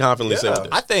something I can confidently say with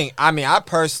this. I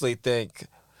personally think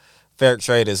Fair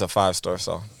Trade is a 5-star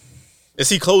song. Is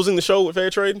he closing the show with Fair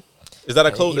Trade? Is that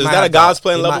a He Is might that a have God's to-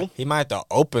 plan he level? Might, he might have to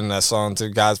open that song to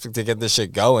guys to get this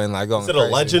shit going. Like going Is it a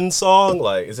crazy. legend song?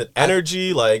 Like, is it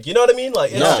energy? Like, you know what I mean?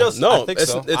 Like, it's just No, I think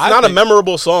it's so. it's I not a think-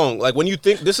 memorable song. Like when you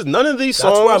think none of these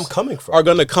That's songs where I'm coming from. are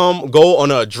gonna go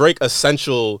on a Drake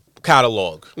essential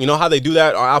catalog. You know how they do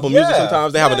that on Apple Music Yeah.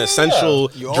 sometimes? They have an Yeah. essential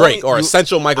You Drake only- or you-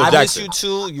 essential Michael I Jackson. Miss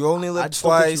You Too. You Only Live just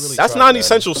don't think he Twice. really That's tried, not man.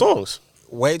 essential songs.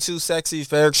 Way Too Sexy.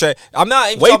 Fair Trade. I'm not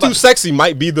even Way talking Too about- Sexy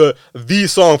might be the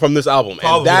song from this album,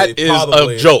 and that is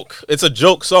Probably. a joke. It's a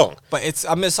joke song. But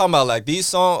I'm just talking about like these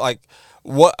songs. Like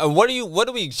what are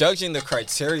we judging the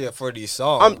criteria for these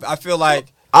songs? I feel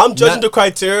like I'm judging the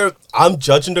criteria. I'm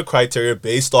judging the criteria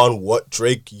based on what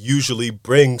Drake usually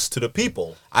brings to the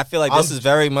people. I feel like this is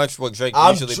very much what Drake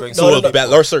I'm usually brings. no, to no, the no.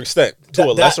 lesser extent. To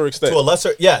a That- lesser extent. To a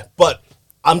lesser, yeah. But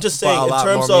I'm just saying a in lot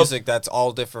terms more of music that's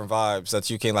all different vibes that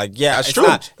you can like. Yeah, That's it's true.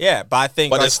 not- yeah, but I think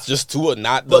But like, it's just to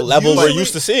not the But level we're usually-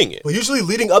 used to seeing it. But usually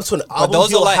leading up to an album, those are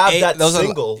he'll like have eight- that those are-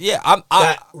 single yeah,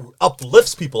 that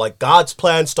uplifts people, like God's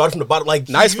Plan, starting from the bottom. Like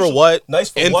he Nice for usually- what? Nice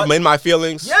for in, what? In my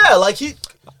feelings. Yeah, like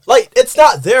it's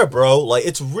not there, bro. Like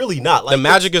it's really not. Like The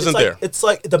magic it's isn't like- there. It's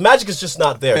like the magic is just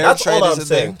not there. Fair That's Trade all is I'm a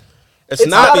saying. thing. It's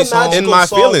not a in magical my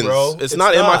song, feelings. bro. It's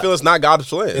not in my feelings. It's not God's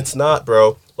plan. It's not,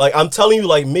 bro. Like I'm telling you,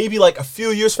 like maybe like a few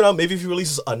years from now, maybe if he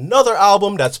releases another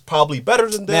album that's probably better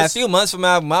than this. man, a few months from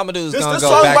now, Mama Dude's This- gonna this go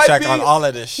song might backtrack be- on all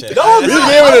of this shit. No, I'm You not.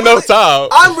 gave it I'm enough time.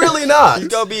 I'm really not. He's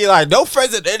gonna be like, no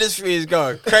friends in the industry is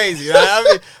going crazy. Right? I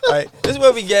mean, like this is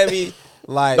where we get me.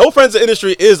 Like, No Friends in the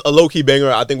Industry is a low-key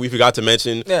banger. I think we forgot to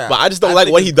mention. Yeah. But I just don't I like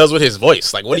think what he does with his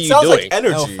voice. Like, what are It you sounds doing? like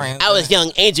energy. no friends. I was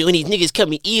young Angel and these niggas call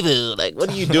me evil. Like, what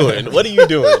are you doing? What are you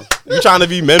doing? You trying to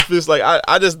be Memphis? Like,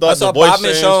 I just thought That's the what voice I've been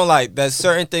changed. showing. Like, there's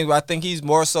certain things where I think he's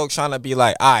more so trying to be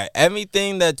like, all right,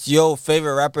 everything that your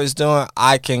favorite rapper is doing,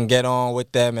 I can get on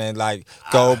with them and like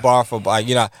go bar for bar.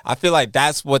 You know, I feel like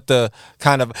that's what the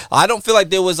kind of. I don't feel like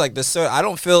there was like I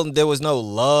don't feel there was no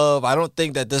love. I don't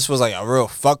think that this was like a real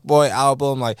fuckboy album.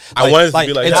 Like, I wanted to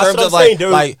be like in that. That's terms what of I'm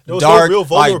saying. like There was no dark, real like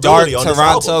dark vulnerability on this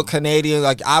Toronto album. Canadian.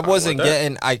 Like, I wasn't want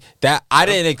that. getting that. I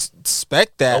didn't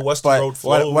expect that. No Western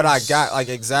but Road what I flows. got, like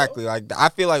exactly, like I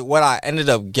feel like what I ended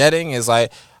up getting is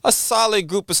like a solid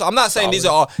group of songs. I'm not saying these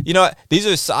are all, you know what,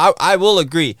 these are, I will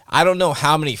agree. I don't know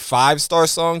how many 5-star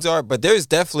songs are, but there's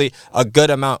definitely a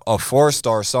good amount of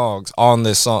 4-star songs on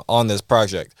this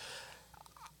project.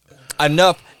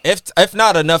 Enough, if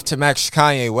not enough to match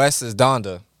Kanye West's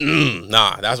Donda.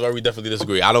 Nah, that's where we definitely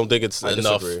disagree. I don't think it's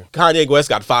enough. disagree. Kanye West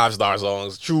got 5-star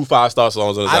songs, true 5-star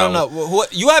songs on his I don't album. know.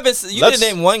 What you haven't? You Let's-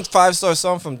 didn't name one 5-star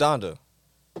song from Donda.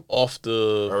 Off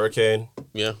the Hurricane.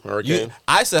 Hurricane.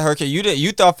 I said Hurricane. You didn't.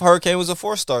 You thought Hurricane was a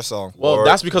 4-star song. Well, Lord-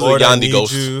 that's because Lord, of I Yandhi Need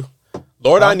Ghost. You,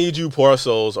 Lord, I Need You, Poor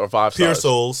Souls are 5 Pure stars.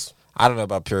 Souls. I don't know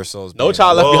about Pure Souls. No being-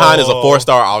 Child Left Whoa. Behind is a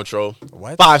 4-star outro.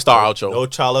 What? 5-star outro. No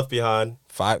Child Left Behind.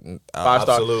 5. 5-star.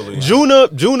 Absolutely. Juna,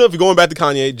 if you're going back to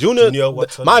Kanye, Junior,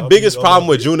 what's my up, biggest yo? problem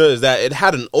with Juna is that it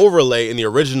had an overlay in the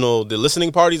original, the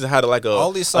listening parties. It had like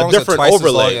All these a songs are different twice as long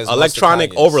overlay, as most of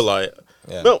electronic Kanye's. overlay.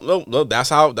 Yeah. No, that's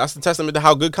the testament to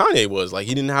how good Kanye was. Like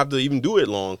he didn't have to even do it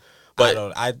long. But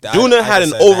Juna I had an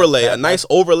just said overlay, that- a nice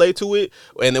overlay to it,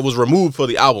 and it was removed for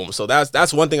the album. So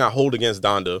that's one thing I hold against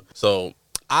Donda. So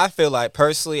I feel like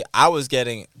personally, I was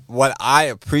getting what I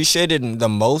appreciated the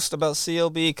most about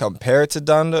CLB compared to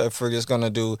Donda. If we're just gonna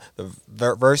do the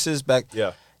verses back,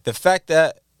 Yeah. the fact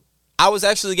that I was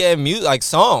actually getting like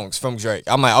songs from Drake.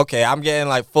 I'm like, okay, I'm getting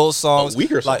like full songs,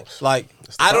 weaker like songs. like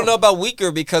the I don't problem. know about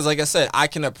weaker because, like I said, I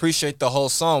can appreciate the whole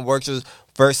song versus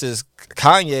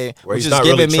Kanye, Where which he's is not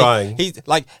giving really me trying. he's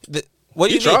like. What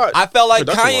do He you mean? tried, I felt like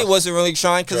production-wise. Kanye wasn't really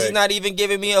trying because he's Right. not even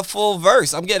giving me a full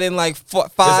verse. I'm getting like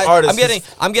five. artist-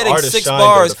 I'm getting artist 6 shined on-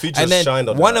 bars, the features and then shined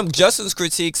on one that. of Justin's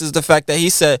critiques is the fact that he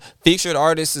said featured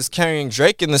artist is carrying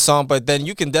Drake in the song, but then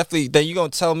you can definitely you gonna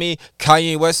tell me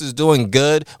Kanye West is doing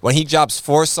good when he drops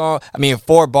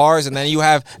 4 bars, and then you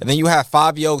have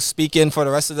Fabio speaking for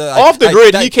the rest of the off the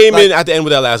grid, he came in at the end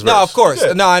with that last verse. No, of course.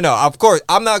 Yeah. No, I know. Of course.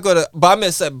 I'm not going to, but I'm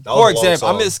going to say, was for a long example,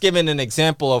 I'm song. just giving an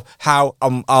example of how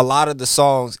a lot of the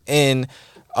songs in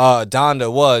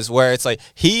Donda was, where it's like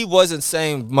he wasn't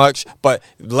saying much, but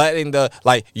letting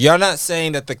you're not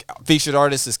saying that the featured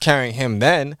artist is carrying him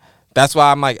then. That's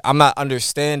why I'm not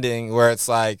understanding where it's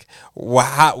like,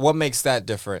 what makes that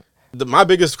different? My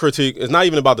biggest critique is not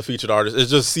even about the featured artist. It's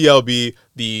just CLB.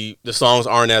 The songs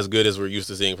aren't as good as we're used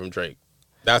to seeing from Drake.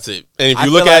 That's it. And if I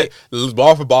you look feel at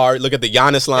bar for bar, look at the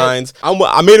Giannis lines.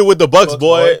 I made it with the Bucks,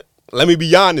 boy. Let me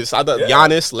be honest. I thought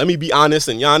Giannis, let me be honest,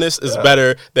 and Giannis is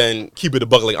better than keep it a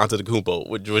buck like Antetokounmpo,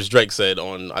 which Drake said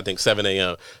on I think 7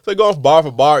 a.m. So going bar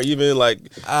for bar, even like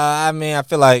I mean, I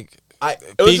feel like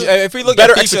it was just if we look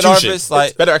better at featured execution. artists, like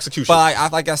It's better execution.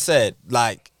 But like I said,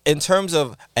 like in terms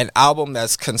of an album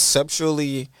that's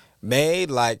conceptually made,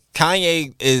 like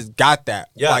Kanye is got that.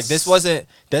 Yes. Like this wasn't.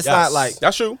 That's not like.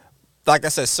 That's true. Like I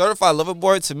said, Certified Lover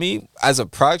Boy to me as a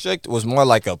project was more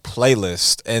like a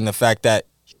playlist, and the fact that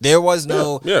there was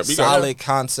no we got solid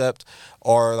concept,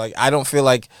 or like I don't feel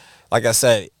like I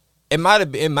said. It might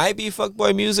be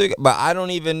fuckboy music, but I don't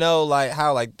even know like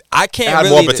how like I It can't had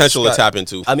really more potential to describe- tap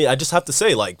into. I mean, I just have to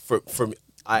say, like, for me,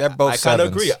 They're both I kind of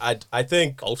sevens. agree. I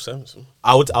think Both sevens.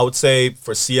 I would say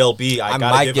for CLB, I gotta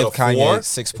might give give it a Kanye 4.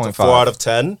 6.5. It's a 4 out of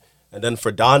 10, and then for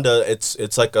Donda,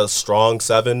 it's like a strong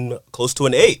 7, close to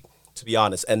an 8, to be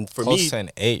honest. And for Close me, to an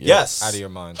 8. You're yes, out of your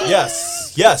mind.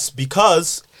 yes,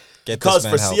 because Get this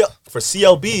man help. for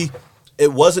CLB, there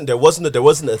wasn't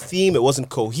a theme, it wasn't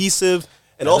cohesive.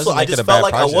 And That also, doesn't I make it just a felt bad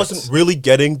like project. I wasn't really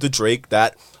getting the Drake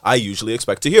that I usually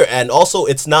expect to hear. And also,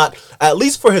 it's not, at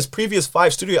least for his previous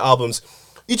 5 studio albums,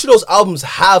 each of those albums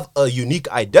have a unique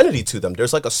identity to them.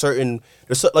 There's like a certain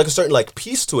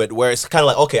piece to it where it's kind of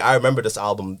like, okay, I remember this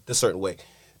album this certain way.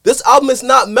 This album is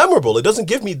not memorable. It doesn't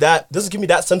give me that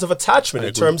sense of attachment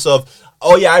in terms of,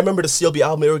 oh yeah, I remember the CLB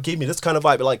album. It gave me this kind of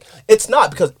vibe. But like, it's not,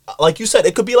 because like you said,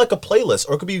 it could be like a playlist,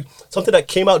 or it could be something that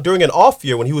came out during an off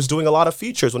year when he was doing a lot of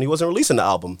features, when he wasn't releasing the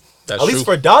album. That's At least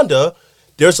true. for Donda,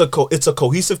 it's a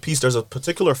cohesive piece. There's a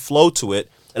particular flow to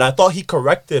it, and I thought he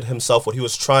corrected himself what he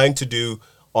was trying to do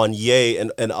on Ye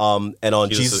and on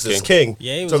Jesus Jesus is is King.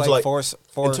 Yeah, it In was terms of, like four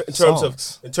in terms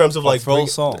songs. of like full bring-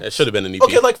 song. It should have been an EP.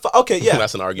 okay, yeah.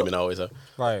 That's an argument I always have.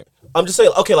 Right. I'm just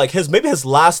saying, okay, like maybe his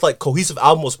last like cohesive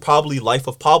album was probably Life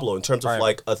of Pablo, in terms of Right.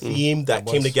 like a theme that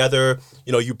was. came together.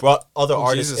 You know, you brought other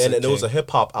artists Jesus in, is and it was a King.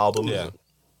 hip hop album. Yeah.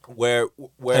 Where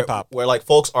Hip-hop. where like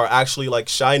folks are actually like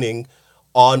shining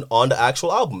on the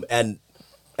actual album.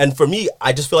 And for me,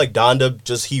 I just feel like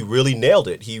Donda he really nailed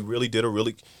it. He really did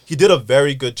a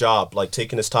very good job, like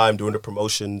taking his time doing the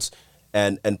promotions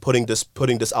and putting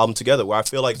this album together. Where I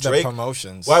feel like The Drake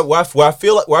promotions. Where I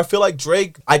feel like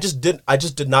Drake, I just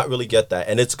did not really get that,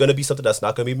 and it's gonna be something that's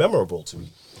not gonna be memorable to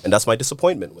me, and that's my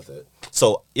disappointment with it.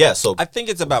 So yeah, so I think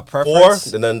it's about 4,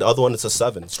 preference. and then the other one is a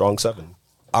 7, strong 7.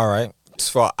 All right.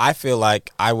 So I feel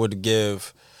like I would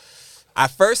give.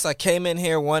 At first, I came in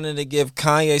here wanting to give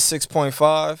Kanye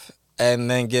 6.5 and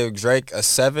then give Drake a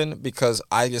 7, because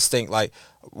I just think, like,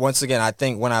 once again, I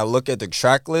think when I look at the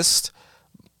track list,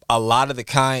 a lot of the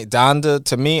kind Donda,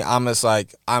 to me, I'm just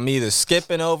like, I'm either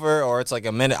skipping over or it's like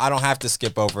a minute. I don't have to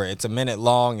skip over it. It's a minute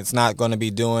long. It's not going to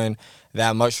be doing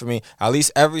that much for me. At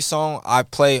least every song I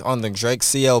play on the Drake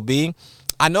CLB,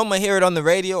 I know I'm going to hear it on the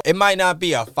radio. It might not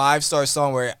be a 5-star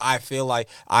song where I feel like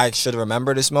I should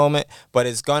remember this moment, but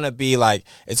it's going to be like,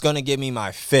 it's going to give me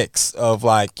my fix of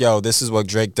like, yo, this is what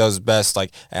Drake does best,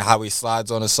 like, and how he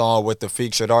slides on a song with the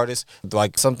featured artist.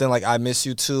 Like something like I Miss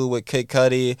You Too with Kid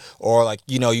Cudi, or like,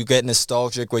 you know, you get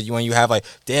nostalgic when you have like,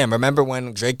 damn, remember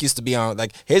when Drake used to be on,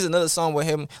 like, here's another song with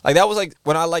him. Like that was like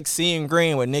when I like Seeing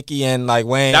Green with Nicki and like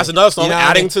Wayne. That's another song, you know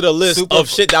adding to the list of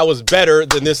shit that was better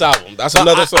than this album. That's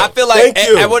another song. I feel like Thank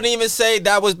you. I wouldn't even say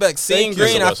that was back. Seeing you,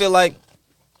 Green, I feel like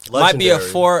might be a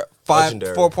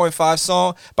Legendary. 4.5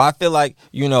 song, but I feel like,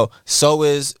 you know, so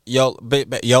is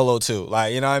YOLO too.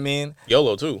 Like, you know what I mean?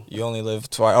 YOLO too. You only live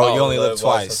twice. Oh, you only live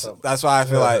twice. once. That's why I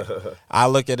feel like I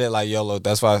look at it like YOLO.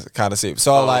 That's why I kind of see it.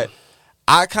 So like,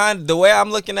 I the way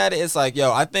I'm looking at it, it's like,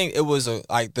 yo, I think it was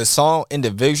like the song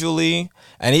individually,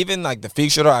 and even like the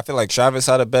featured. I feel like Travis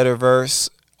had a better verse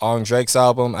on Drake's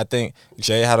album. I think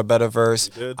Jay had a better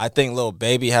verse. I think Lil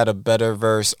Baby had a better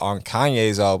verse on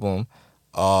Kanye's album.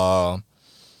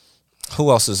 Who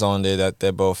else is on there that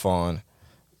they're both on?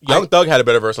 Young Thug had a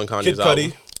better verse on Kanye's Kid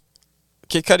album. Cudi.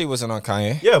 Kid Cudi wasn't on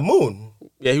Kanye. Yeah, Moon.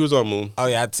 Yeah, he was on Moon. Oh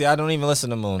yeah, see, I don't even listen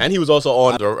to Moon. And he was also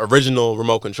on the original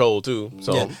Remote Control too.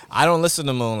 So Yeah, I don't listen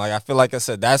to Moon. Like I feel like I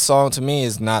said, that song to me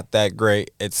is not that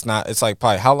great. It's not. It's like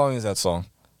probably, how long is that song?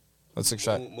 Let's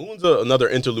extract. Moon's another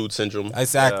interlude syndrome.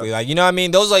 Exactly. Like, you know what I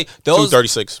mean? Those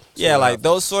 236. Yeah, like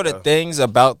those sort of things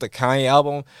about the Kanye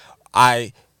album,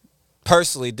 I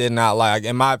personally did not like.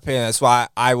 In my opinion, that's why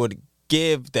I would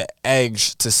give the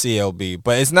edge to CLB.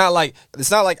 But it's not like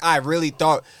I really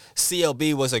thought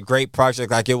CLB was a great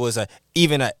project. Like it was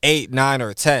even a 8, 9,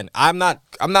 or 10. I'm not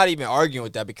even arguing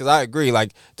with that, because I agree.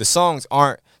 Like the songs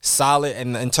aren't solid,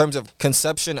 and in terms of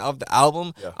conception of the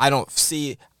album, I don't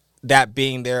see that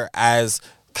being there as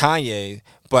Kanye.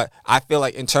 But I feel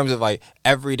like in terms of like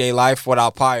everyday life, what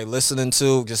I'll probably listening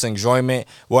to, just enjoyment,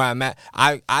 where I'm at,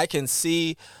 I can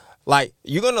see, like,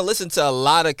 you're going to listen to a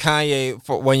lot of Kanye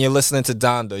for when you're listening to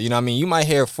Donda. You know what I mean? You might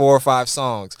hear 4 or 5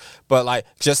 songs, but like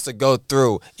just to go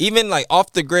through, even like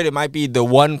off the grid, it might be the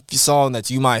one song that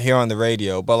you might hear on the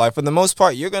radio. But like for the most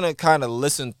part, you're going to kind of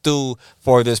listen through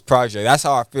for this project. That's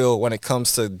how I feel when it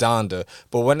comes to Donda.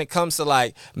 But when it comes to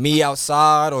like me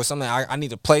outside or something, I need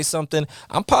to play something,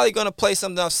 I'm probably going to play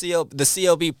something off the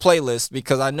CLB playlist,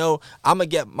 because I know I'm going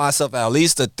to get myself at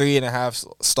least a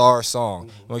 3.5 star song,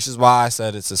 which is why I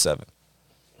said it's a 7.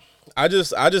 I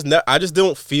just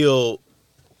don't feel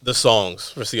the songs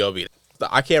for CLB.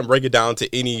 I can't break it down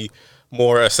to any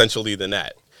more essentially than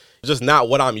that. Just not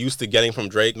what I'm used to getting from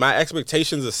Drake. My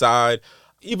expectations aside,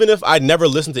 even if I never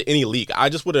listened to any leak, I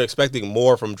just would have expected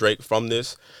more from Drake from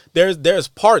this. There's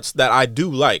parts that I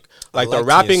do like the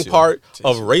rapping part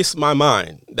of Race My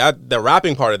Mind. That the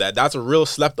rapping part of that's a real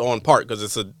slept on part, because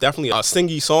it's definitely a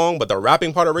singy song, but the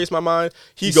rapping part of Race My Mind,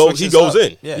 he goes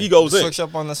in. Yeah, he goes in. Switch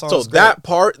up on the song. So that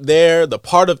part there, the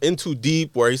part of In Too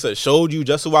Deep where he said, "Showed you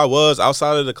just who I was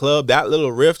outside of the club," that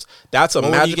little riff, that's a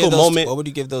magical moment. What would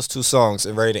you give those 2 songs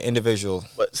and rate an individual?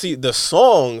 But see, the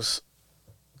songs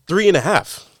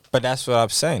 3.5. But that's what I'm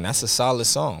saying. That's a solid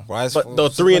song. Why is But the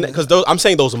 3 because I'm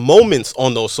saying those moments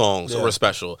on those songs were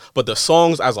special, but the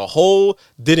songs as a whole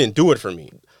didn't do it for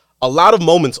me. A lot of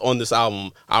moments on this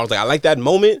album, I was like, I like that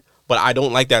moment, but I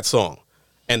don't like that song,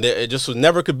 and it just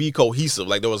never could be cohesive.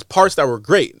 Like there was parts that were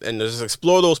great, and just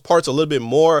explore those parts a little bit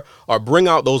more, or bring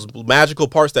out those magical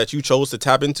parts that you chose to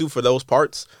tap into for those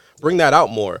parts. Bring that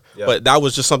out more. Yeah. But that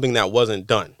was just something that wasn't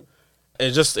done.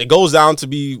 It goes down to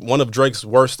be one of Drake's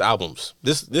worst albums.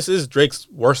 This is Drake's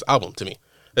worst album to me.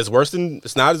 It's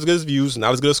not as good as Views,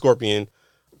 not as good as Scorpion.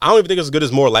 I don't even think it's as good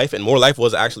as More Life, and More Life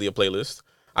was actually a playlist.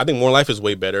 I think More Life is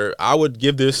way better. I would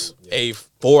give this a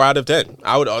 4 out of 10.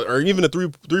 I would, or even a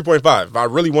 3.5. If I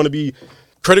really want to be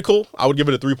critical, I would give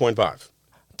it a 3.5.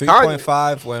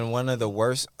 3.5 when one of the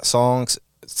worst songs,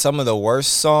 some of the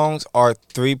worst songs are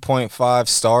 3.5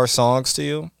 star songs to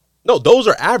you? No, those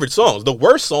are average songs. The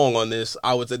worst song on this,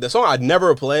 I would say, the song I'd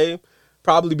never play,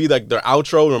 probably be like their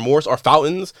outro, Remorse, or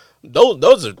Fountains.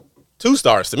 Those are 2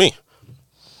 stars to me.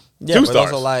 Yeah, 2 but stars.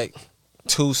 those are like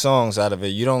 2 songs out of it.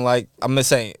 You don't like, I'm just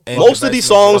saying. Most of these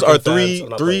songs are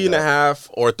 3.5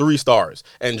 or 3 stars.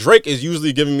 And Drake is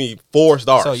usually giving me 4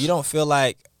 stars. So you don't feel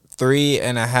like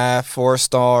 3.5,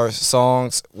 4-star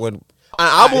songs would... An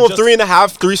album of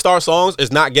 3.5, 3-star songs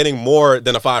is not getting more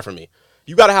than a 5 for me.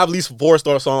 You got to have at least a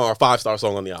 4-star song or a 5-star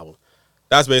song on the album.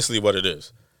 That's basically what it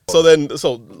is. So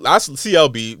that's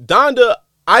CLB. Donda,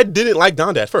 I didn't like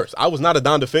Donda at first. I was not a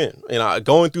Donda fan.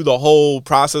 Going through the whole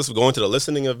process of going to the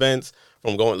listening events,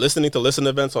 listening to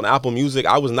events on Apple Music,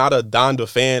 I was not a Donda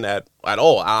fan at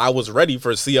all. I was ready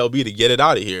for CLB to get it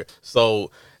out of here.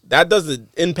 So that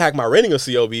doesn't impact my rating of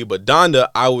CLB, but Donda,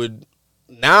 I would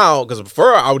now, because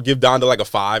before I would give Donda like a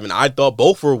 5, and I thought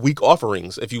both were weak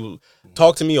offerings. If you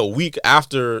talk to me a week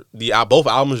after both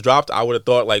albums dropped, I would have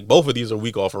thought like both of these are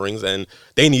weak offerings, and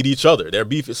they need each other. They're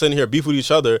sitting here beef with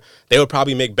each other. They would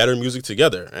probably make better music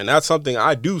together, and that's something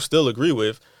I do still agree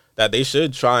with, that they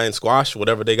should try and squash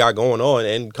whatever they got going on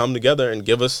and come together and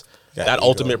give us that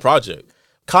ultimate project.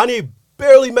 Kanye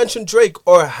barely mentioned Drake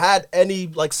or had any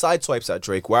like side swipes at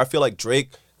Drake, where I feel like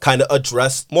Drake kind of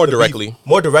addressed more directly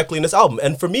in this album.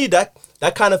 And for me, that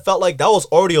kind of felt like that was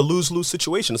already a lose-lose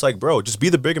situation. It's like, bro, just be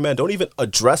the bigger man. Don't even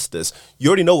address this. You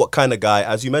already know what kind of guy,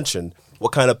 as you mentioned,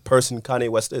 what kind of person Kanye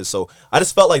West is. So I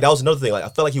just felt like that was another thing. Like I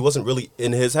felt like he wasn't really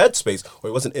in his headspace, or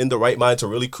he wasn't in the right mind to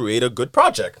really create a good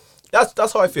project.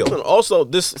 That's how I feel. And also,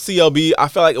 this CLB, I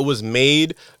felt like it was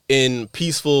made in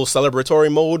peaceful celebratory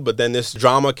mode, but then this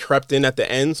drama crept in at the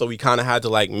end, so we kind of had to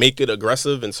like make it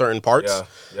aggressive in certain parts.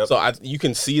 Yeah, yep. So you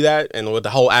can see that, and with the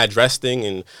whole address thing,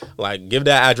 and like give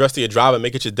that address to your driver and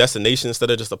make it your destination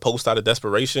instead of just a post out of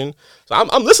desperation. So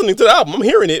I'm listening to the album, I'm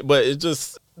hearing it, but it's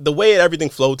just the way everything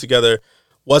flowed together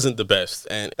wasn't the best,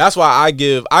 and that's why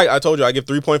I told you I give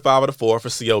 3.5 out of 4 for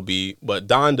CLB, but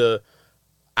Donda.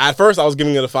 At first, I was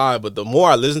giving it a 5, but the more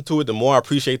I listen to it, the more I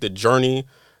appreciate the journey.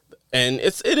 And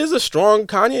it is a strong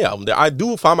Kanye album. I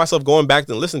do find myself going back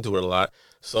and listening to it a lot.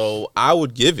 So I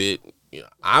would give it,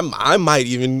 I might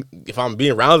even, if I'm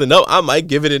being rounding up, I might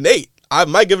give it an 8. I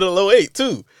might give it a low 8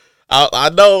 too. I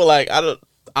know, like, I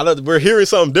don't, we're hearing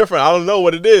something different. I don't know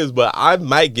what it is, but I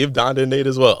might give Donda an 8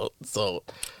 as well. So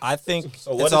I think it's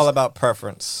all about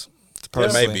preference.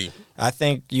 Personally. It may be. I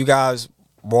think you guys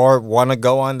more want to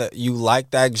go on that. You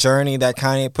like that journey that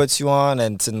Kanye puts you on,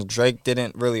 and since Drake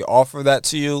didn't really offer that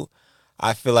to you,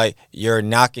 I feel like you're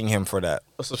knocking him for that.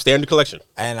 It's a standard collection.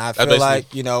 And I feel like,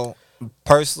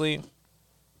 personally,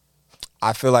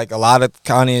 I feel like a lot of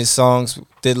Kanye's songs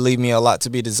did leave me a lot to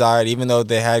be desired, even though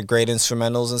they had great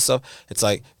instrumentals and stuff. It's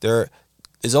like there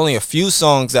is only a few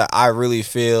songs that I really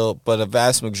feel, but a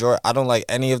vast majority, I don't like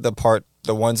any of the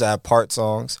ones that have part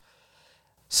songs.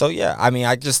 So, yeah, I mean,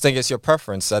 I just think it's your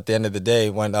preference at the end of the day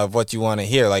of what you want to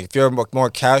hear. Like, if you're a more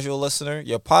casual listener,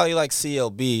 you'll probably like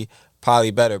CLB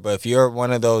probably better. But if you're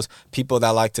one of those people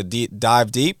that like to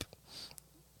dive deep,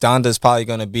 Donda's probably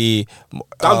going to be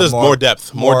more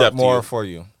depth for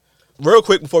you. Real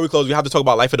quick before we close, we have to talk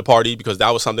about Life of the Party, because that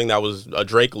was something that was a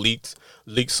Drake leaked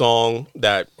song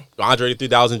that Andre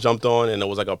 3000 jumped on, and it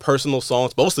was like a personal song,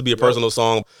 supposed to be a personal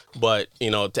song, but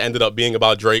it ended up being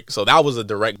about Drake. So that was a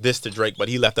direct diss to Drake, but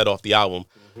he left that off the album.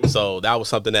 Mm-hmm. So that was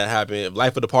something that happened. If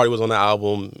Life of the Party was on the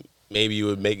album, maybe you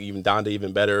would make even Donda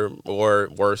even better or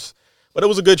worse. But it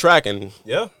was a good track, and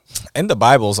the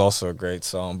Bible's also a great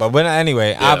song. But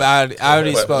anyway, I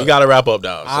already spoke. We got to wrap up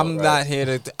now. I'm not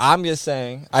here to. I'm just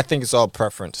saying. I think it's all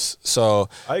preference. So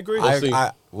I agree.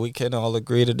 We can all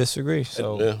agree to disagree.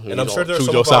 So and I'm sure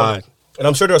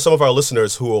there's some of our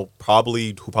listeners who will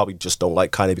probably just don't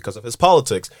like Kanye because of his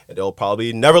politics, and they'll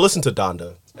probably never listen to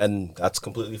Donda, and that's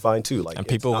completely fine too. Like, and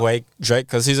people who hate Drake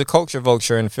because he's a culture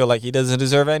vulture and feel like he doesn't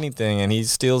deserve anything and he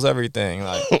steals everything.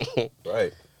 Like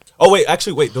right. Oh, wait,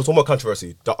 there's one more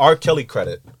controversy. The R. Kelly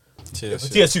credit.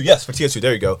 TSU, yes, for TSU,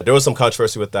 there you go. There was some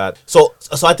controversy with that. So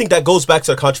I think that goes back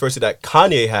to a controversy that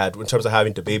Kanye had in terms of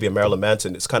having DaBaby and Marilyn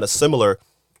Manson. It's kind of similar,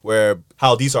 where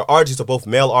how these are artists, these are both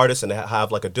male artists, and they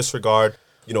have like a disregard,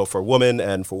 for women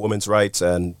and for women's rights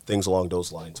and things along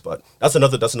those lines. But that's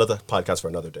another podcast for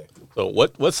another day. So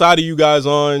what side are you guys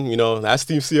on? That's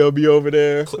Team CLB over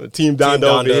there, Team Donda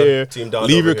over here.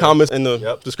 Leave your comments in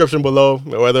the description below,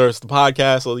 whether it's the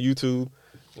podcast or the YouTube.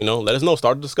 Let us know.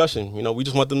 Start a discussion. We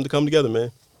just want them to come together,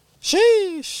 man.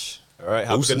 Sheesh. All right.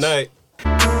 Have a good night.